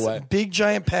fuck, by the helmets, way. big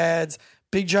giant pads,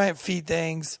 big giant feet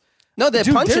things. No, they're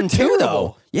Dude, punching they're too, though.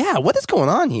 terrible. Yeah, what is going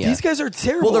on here? These guys are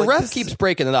terrible. well, the Like, ref this keeps is-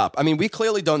 breaking it up. I mean, we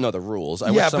clearly don't know the rules.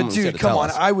 I wish Yeah, someone but was here dude, to come tell on.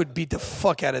 us. I would beat the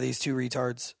fuck out of these two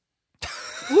retards.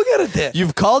 Look at it there.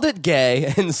 You've called it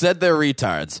gay and said they're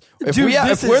retards. If, Dude,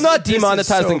 if we're not this is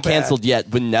demonetized so and canceled yet,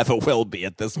 we never will be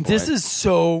at this point. This is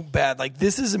so bad. Like,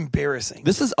 this is embarrassing.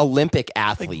 This is Olympic Like,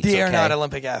 athletes. they are okay? not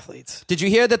Olympic athletes. Did you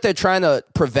hear that they're trying to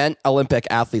prevent Olympic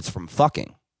athletes from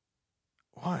fucking?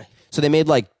 Why? So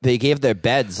they gave their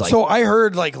beds like So I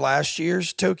heard like last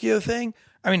year's Tokyo thing.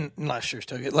 I mean, last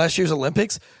year's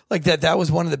Olympics, like that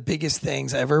was one of the biggest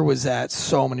things ever, was that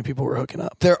so many people were hooking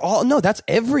up. they're all no, that's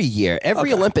every year,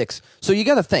 every Olympics. So you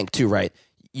got to think too, right?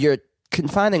 You're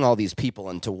confining all these people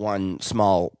into one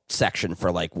small section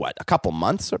for like what, a couple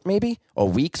months or maybe or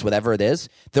weeks, whatever it is.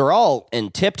 They're all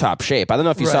in tip-top shape. I don't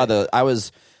know if you saw Right. I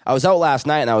was out last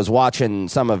night and I was watching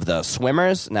some of the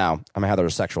swimmers. Now, I'm a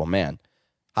heterosexual man.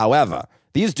 However,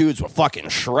 these dudes were fucking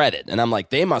shredded. And I'm like,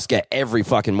 they must get every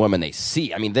fucking woman they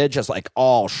see. I mean, they're just like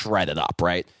all shredded up,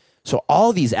 right? So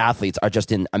all these athletes are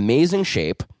just in amazing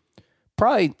shape,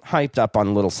 probably hyped up on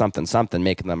a little something,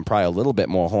 making them probably a little bit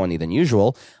more horny than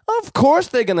usual. Of course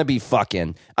they're going to be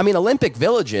fucking. I mean, Olympic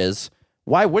villages,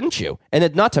 why wouldn't you?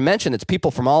 And not to mention, it's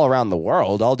people from all around the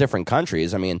world, all different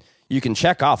countries. I mean, you can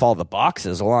check off all the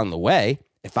boxes along the way.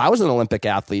 If I was an Olympic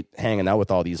athlete hanging out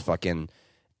with all these fucking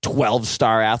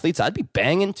 12-star athletes, I'd be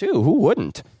banging too. Who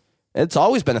wouldn't? It's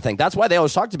always been a thing. That's why they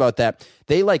always talked about that.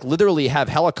 They like literally have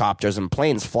helicopters and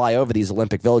planes fly over these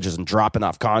Olympic villages and dropping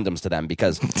off condoms to them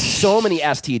because so many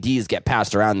STDs get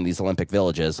passed around in these Olympic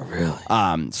villages.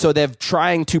 Really? So they're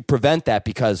trying to prevent that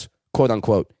because, quote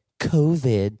unquote,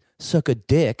 COVID, suck a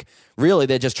dick. Really,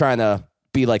 they're just trying to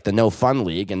be like the no fun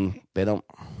league, and they don't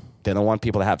want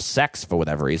people to have sex for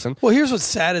whatever reason. Well, here's what's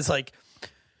sad is like,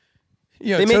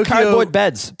 you know, They make cardboard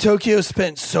beds. Tokyo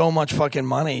spent so much fucking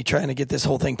money trying to get this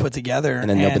whole thing put together, And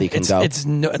then nobody can go. It's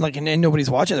and nobody's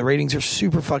watching. The ratings are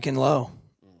super fucking low.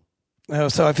 Oh,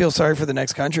 so I feel sorry for the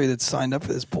next country that's signed up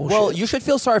for this bullshit. Well, you should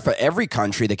feel sorry for every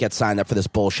country that gets signed up for this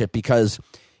bullshit because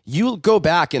you go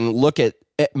back and look at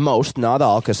most, not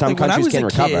all, because some countries can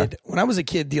recover. When I was a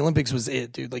kid, the Olympics was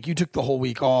it, dude. Like, you took the whole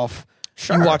week off.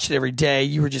 Sure. You watched it every day.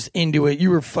 You were just into it.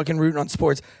 You were fucking rooting on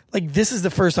sports. Like, this is the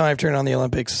first time I've turned on the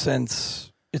Olympics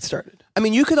since it started. I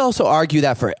mean, you could also argue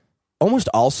that for almost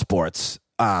all sports,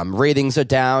 ratings are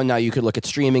down. Now you could look at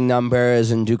streaming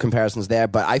numbers and do comparisons there.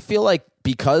 But I feel like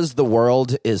because the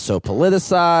world is so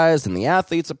politicized and the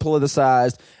athletes are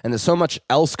politicized and there's so much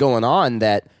else going on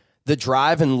that the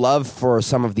drive and love for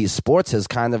some of these sports has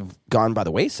kind of gone by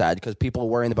the wayside because people are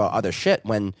worrying about other shit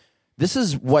when this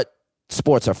is what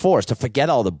sports are for, is to forget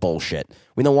all the bullshit.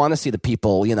 We don't want to see the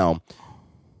people,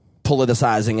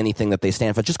 politicizing anything that they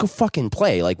stand for. Just go fucking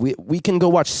play. Like, we can go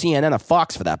watch CNN or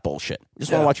Fox for that bullshit. We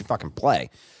just want to watch you fucking play.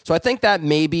 So I think that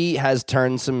maybe has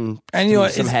turned some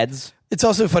heads. It's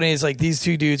also funny. It's like these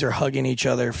two dudes are hugging each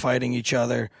other, fighting each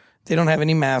other. They don't have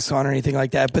any masks on or anything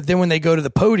like that. But then when they go to the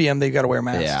podium, they've got to wear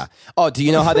masks. Yeah. Oh, do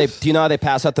you know how they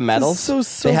pass out the medals? So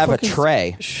they have a fucking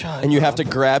tray, and you have to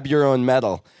grab your own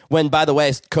medal. When, by the way,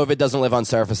 COVID doesn't live on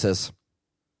surfaces.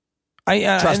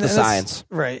 Trust the science.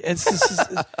 Right. It's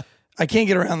just, I can't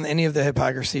get around any of the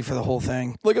hypocrisy for the whole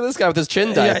thing. Look at this guy with his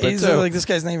chin diaper, he's too. like, this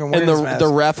guy's not even wearing and his mask. the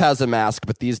ref has a mask,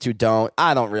 but these two don't.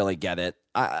 I don't really get it.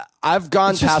 I've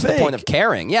gone past the point of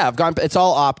caring. Yeah, it's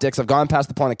all optics. I've gone past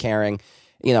the point of caring.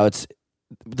 It's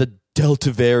the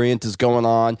Delta variant is going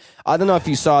on. I don't know if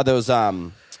you saw those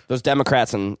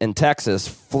Democrats in Texas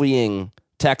fleeing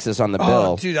Texas on the bill.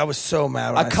 Oh, dude, I was so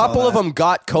mad when a couple of them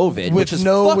got COVID with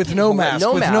no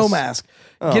mask.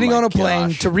 Oh, getting on a plane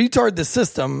to retard the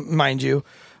system, mind you,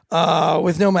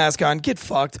 with no mask on, get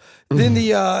fucked. Then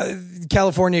the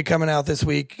California coming out this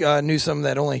week, Newsom,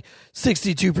 that only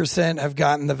 62% have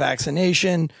gotten the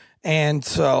vaccination. And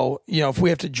so, if we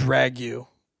have to drag you,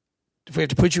 if we have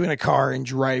to put you in a car and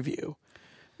drive you,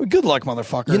 well, good luck,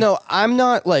 motherfucker. I'm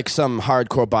not like some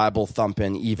hardcore Bible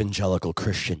thumping evangelical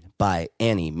Christian by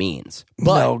any means.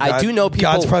 But no, I do know people.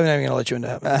 God's probably not even going to let you into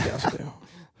heaven, to be honest with you.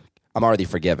 I'm already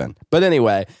forgiven. But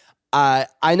anyway,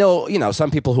 I know, some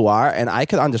people who are, and I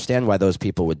could understand why those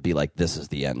people would be like, this is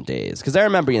the end days. Because I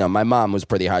remember, my mom was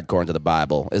pretty hardcore into the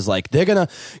Bible. Is like, they're going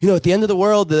to, at the end of the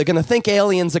world, they're going to think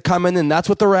aliens are coming, and that's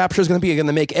what the rapture is going to be. They're going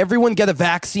to make everyone get a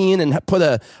vaccine and put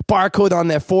a barcode on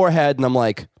their forehead. And I'm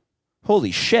like,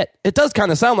 holy shit. It does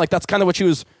kind of sound like that's kind of what she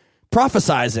was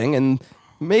prophesizing, and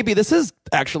maybe this is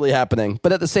actually happening.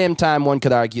 But at the same time, one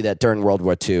could argue that during World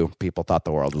War II, people thought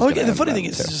the world was going to end. The funny thing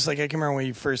is, it's just like, I can remember when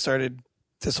you first started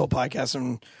this whole podcast,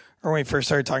 or when we first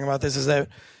started talking about this, is that,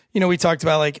 we talked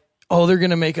about like, oh, they're going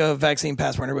to make a vaccine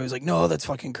passport. And everybody was like, no, that's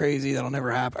fucking crazy. That'll never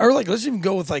happen. Or like, let's even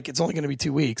go with like, it's only going to be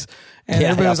 2 weeks. And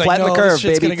everybody was like, flatten no, the curve, this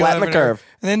shit's baby, going to flatten the curve.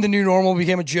 And then the new normal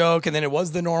became a joke, and then it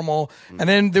was the normal. And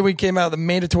then we came out with the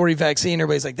mandatory vaccine.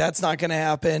 Everybody's like, that's not going to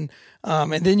happen.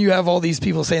 And then you have all these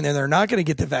people saying that they're not going to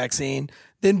get the vaccine.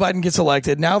 Then Biden gets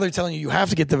elected. Now they're telling you have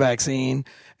to get the vaccine.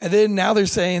 And then now they're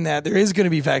saying that there is going to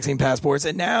be vaccine passports.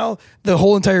 And now the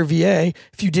whole entire VA,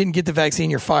 if you didn't get the vaccine,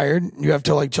 you're fired. You have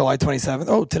till like July 27th.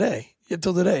 Oh, today. You have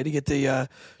till today to get the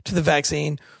to the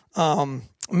vaccine.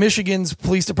 Michigan's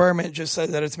police department just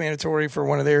said that it's mandatory for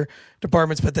one of their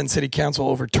departments, but then city council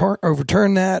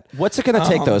overturned that. What's it going to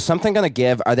take, though? Is something going to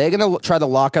give? Are they going to try to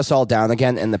lock us all down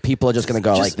again, and the people are just going to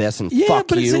go like this and fuck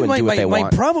you and do what they want? My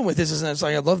problem with this is that it's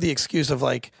like, I love the excuse of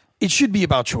like, it should be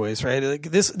about choice, right? Like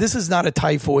this is not a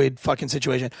typhoid fucking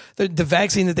situation. The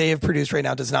vaccine that they have produced right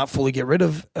now does not fully get rid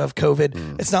of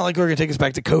COVID. It's not like we're going to take us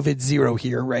back to COVID-0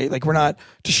 here, right? Like, we're not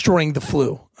destroying the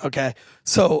flu, okay?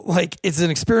 So, like, it's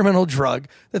an experimental drug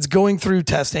that's going through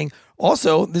testing.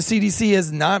 Also, the CDC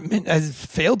has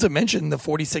failed to mention the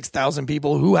 46,000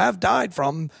 people who have died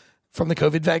from the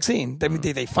COVID vaccine.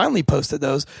 They finally posted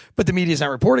those, but the media is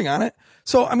not reporting on it.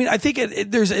 So, I mean, I think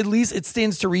there's at least, it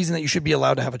stands to reason that you should be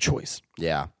allowed to have a choice.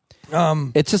 Yeah.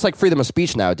 It's just like freedom of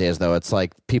speech nowadays, though. It's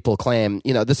like people claim,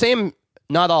 the same,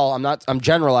 not all, I'm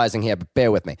generalizing here, but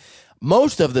bear with me.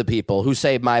 Most of the people who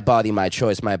say my body, my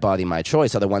choice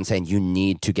are the ones saying you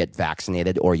need to get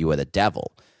vaccinated or you are the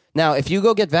devil. Now, if you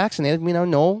go get vaccinated,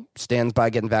 Noel stands by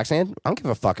getting vaccinated. I don't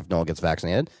give a fuck if Noel gets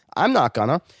vaccinated. I'm not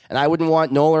gonna. And I wouldn't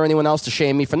want Noel or anyone else to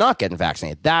shame me for not getting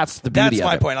vaccinated. That's the beauty of it.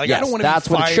 That's my point. Like, yes, I don't want to be fired. That's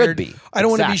what it should be. I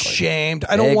don't want to be shamed.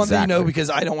 I don't want them, because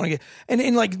I don't want to get...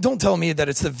 And like, don't tell me that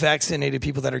it's the vaccinated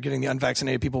people that are getting the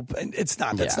unvaccinated people. It's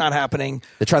not. That's not happening.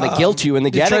 They're trying to guilt you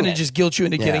into getting it. They're trying to just guilt you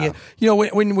into getting it.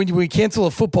 When we cancel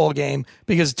a football game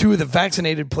because 2 of the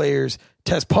vaccinated players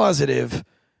test positive...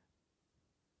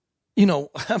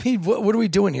 I mean, what are we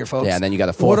doing here, folks? Yeah, and then you got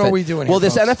to forfeit. What are we doing here, Well,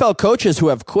 there's folks? NFL coaches who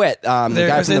have quit. The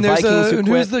guy from the Vikings who quit.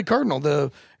 Who's the Cardinal?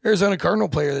 The Arizona Cardinal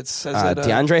player that says that.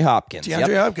 DeAndre Hopkins.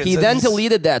 DeAndre Hopkins. He then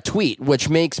deleted that tweet, which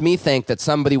makes me think that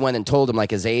somebody went and told him,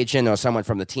 like his agent or someone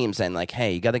from the team saying, like,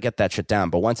 hey, you got to get that shit down.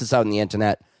 But once it's out on the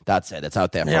internet, that's it. It's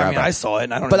out there forever. Yeah, I mean, I saw it,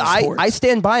 and I don't but know sports. I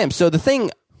stand by him. So the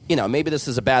thing, maybe this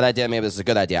is a bad idea, maybe this is a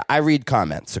good idea. I read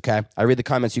comments, okay? I read the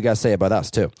comments you guys say about us,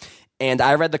 too. And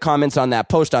I read the comments on that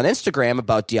post on Instagram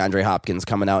about DeAndre Hopkins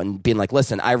coming out and being like,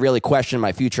 listen, I really question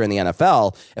my future in the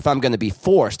NFL if I'm going to be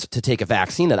forced to take a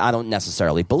vaccine that I don't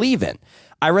necessarily believe in.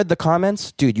 I read the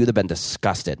comments. Dude, you'd have been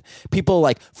disgusted. People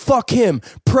like, fuck him,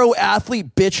 pro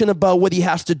athlete bitching about what he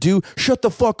has to do. Shut the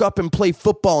fuck up and play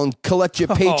football and collect your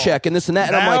paycheck and this and that.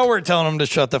 And now I'm like, we're telling him to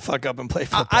shut the fuck up and play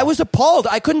football. I was appalled.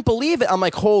 I couldn't believe it. I'm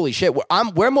like, holy shit,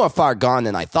 we're more far gone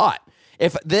than I thought.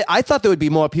 I thought there would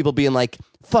be more people being like,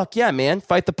 fuck yeah, man,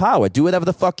 fight the power. Do whatever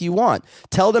the fuck you want.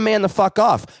 Tell the man to fuck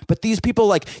off. But these people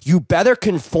like, you better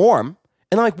conform.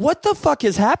 And I'm like, what the fuck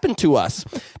has happened to us?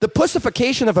 The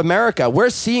pussification of America, we're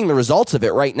seeing the results of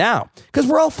it right now. Because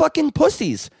we're all fucking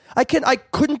pussies. I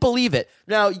couldn't believe it.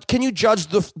 Now, can you judge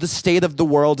the state of the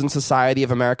world and society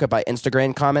of America by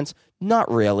Instagram comments?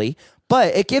 Not really.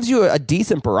 But it gives you a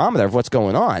decent barometer of what's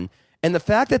going on. And the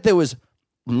fact that there was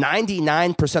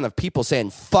 99% of people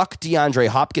saying fuck DeAndre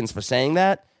Hopkins for saying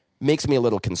that makes me a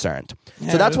little concerned.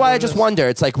 So that's why I just wonder.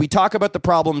 It's like we talk about the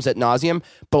problems ad nauseum,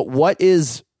 but what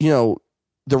is,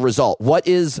 the result? What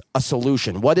is a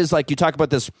solution? What is, like, you talk about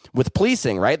this with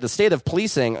policing, right? The state of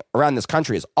policing around this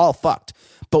country is all fucked.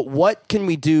 But what can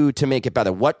we do to make it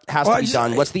better? What has to be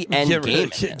done? What's the end game?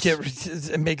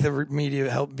 Make the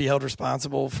media be held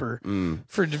responsible for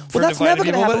that's never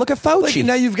going to happen. Look at Fauci. Like,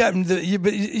 now you've got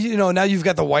now you've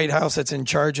got the White House that's in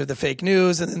charge of the fake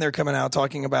news, and then they're coming out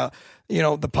talking about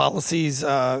the policies,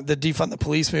 the defund the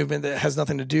police movement that has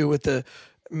nothing to do with the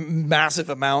massive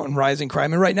amount and rising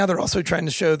crime. And right now they're also trying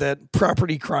to show that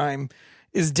property crime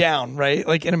is down, right?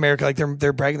 Like in America, like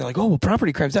they're bragging, they're like, oh, well,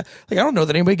 property crime's down. Like, I don't know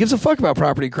that anybody gives a fuck about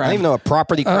property crime. I don't even know what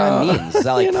property crime means. Is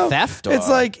that like theft? Or? It's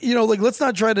like, like, let's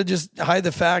not try to just hide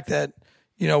the fact that,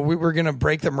 we were going to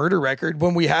break the murder record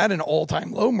when we had an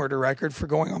all-time low murder record for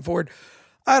going on forward.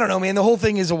 I don't know, man. The whole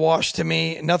thing is a wash to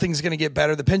me. Nothing's going to get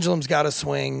better. The pendulum's got to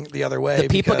swing the other way. The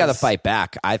people got to fight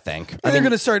back, I think. They're going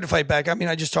to start to fight back. I mean,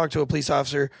 I just talked to a police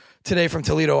officer today from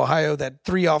Toledo, Ohio, that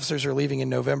 3 officers are leaving in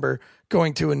November,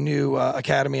 going to a new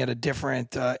academy at a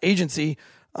different agency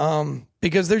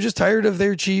because they're just tired of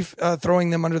their chief throwing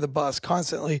them under the bus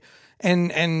constantly.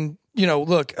 And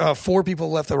look, 4 people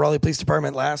left the Raleigh Police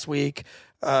Department last week,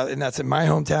 and that's in my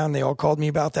hometown. They all called me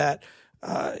about that.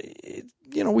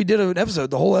 We did an episode.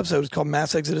 The whole episode is called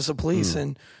Mass Exodus of Police.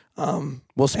 And and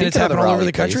it's happening all over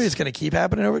the country. It's going to keep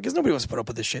happening over because nobody wants to put up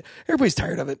with this shit. Everybody's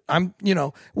tired of it.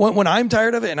 When I'm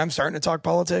tired of it and I'm starting to talk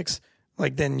politics,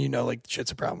 like, then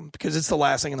shit's a problem because it's the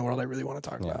last thing in the world I really want to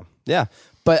talk about. Yeah.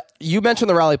 But you mentioned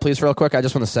the Raleigh Police real quick. I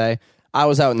just want to say I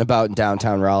was out and about in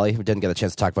downtown Raleigh. We didn't get a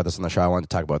chance to talk about this on the show. I wanted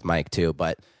to talk about with Mike too,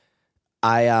 but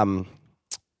I was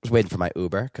waiting for my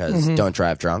Uber because don't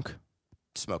drive drunk,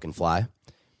 smoke and fly.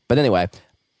 But anyway,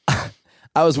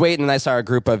 I was waiting and I saw a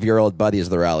group of your old buddies of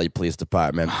the Raleigh Police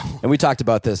Department. And we talked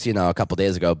about this, a couple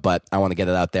days ago, but I want to get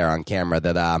it out there on camera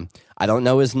that I don't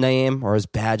know his name or his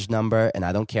badge number, and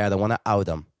I don't care. I don't want to out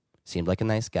him. Seemed like a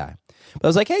nice guy. But I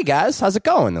was like, hey, guys, how's it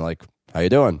going? They're like, how you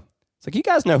doing? It's like, you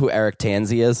guys know who Eric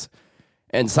Tanzi is?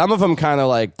 And some of them kind of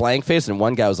like blank faced, and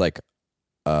one guy was like,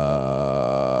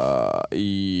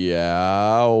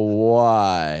 yeah,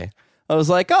 why? I was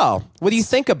like, oh, what do you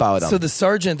think about him? So the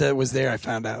sergeant that was there, I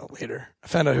found out later. I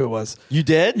found out who it was. You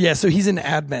did? Yeah, so he's an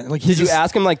admin. Like, did you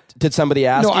ask him? Like, did somebody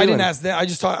ask? No, you? I didn't ask them. I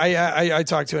just talked. I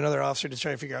talked to another officer to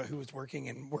try to figure out who was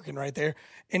working right there,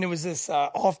 and it was this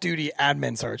off-duty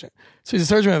admin sergeant. So he's a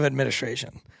sergeant of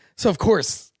administration. So of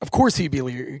course he'd be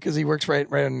leader because he works right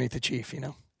underneath the chief.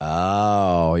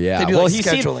 Oh, yeah. They do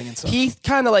scheduling and stuff. He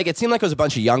kind of it seemed like it was a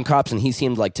bunch of young cops, and he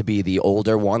seemed like to be the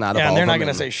older one out of all of them. Yeah, and they're not going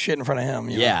to say shit in front of him.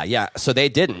 Yeah. So they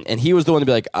didn't. And he was the one to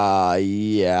be like,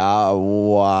 yeah,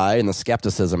 why? And the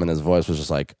skepticism in his voice was just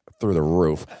like through the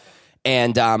roof.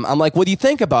 And I'm like, what do you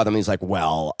think about him? And he's like,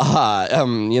 well,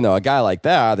 a guy like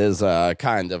that is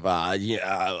kind of,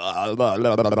 yeah. And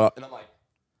I'm like,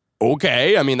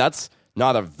 okay. I mean, that's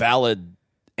not a valid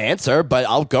answer, but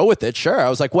I'll go with it. Sure. I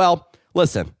was like, well,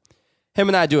 listen, him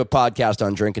and I do a podcast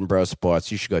on Drinking Bro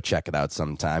Sports. You should go check it out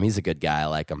sometime. He's a good guy. I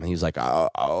like him. He's like,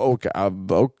 okay.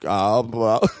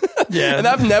 Yeah. And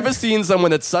I've never seen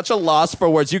someone that's such a loss for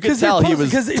words. You could tell he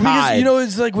was tied. Because you know,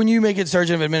 it's like when you make it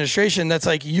sergeant of administration, that's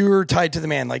like you're tied to the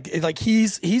man. Like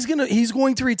he's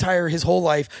going to retire his whole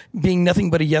life being nothing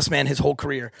but a yes man his whole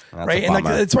career, right? And like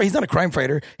that's why he's not a crime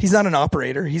fighter. He's not an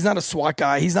operator. He's not a SWAT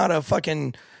guy. He's not a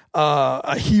fucking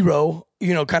a hero,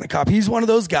 you know, kind of cop. He's one of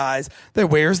those guys that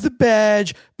wears the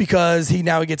badge because he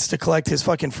now gets to collect his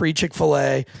fucking free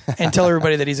Chick-fil-A and tell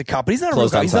everybody that he's a cop. But he's not a real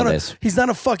cop. He's not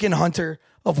a fucking hunter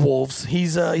of wolves.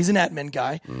 He's an admin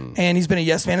guy, and he's been a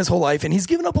yes man his whole life, and he's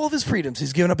given up all of his freedoms.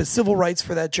 He's given up his civil rights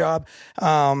for that job.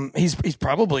 He's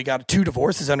probably got 2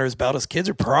 divorces under his belt. His kids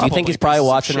are probably. Do you think he's probably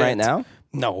watching right now?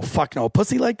 No, fuck no.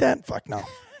 Pussy like that? Fuck no.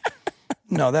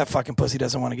 No, that fucking pussy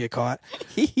doesn't want to get caught.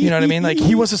 You know what I mean? Like,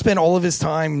 he wants to spend all of his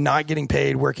time not getting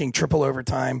paid, working triple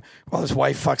overtime while his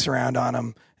wife fucks around on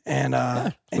him. And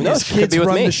his kids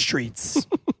run the streets.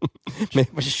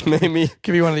 Maybe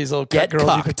could be one of these little cut girls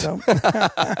cocked. you could tell.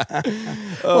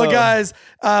 Well, guys,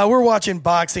 we're watching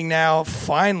boxing now.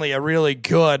 Finally, a really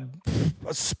good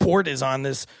sport is on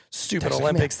this stupid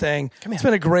Olympics thing. It's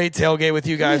been a great tailgate with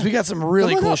you guys. We got some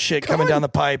really cool shit coming down the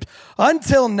pipe.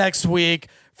 Until next week,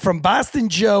 from Boston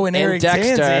Joe and Eric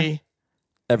Dexter. Danzy.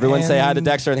 Everyone say hi to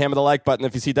Dexter and hammer the like button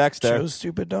if you see Dexter. Joe's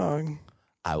stupid dog.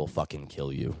 I will fucking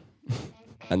kill you.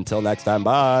 Until next time,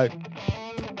 bye.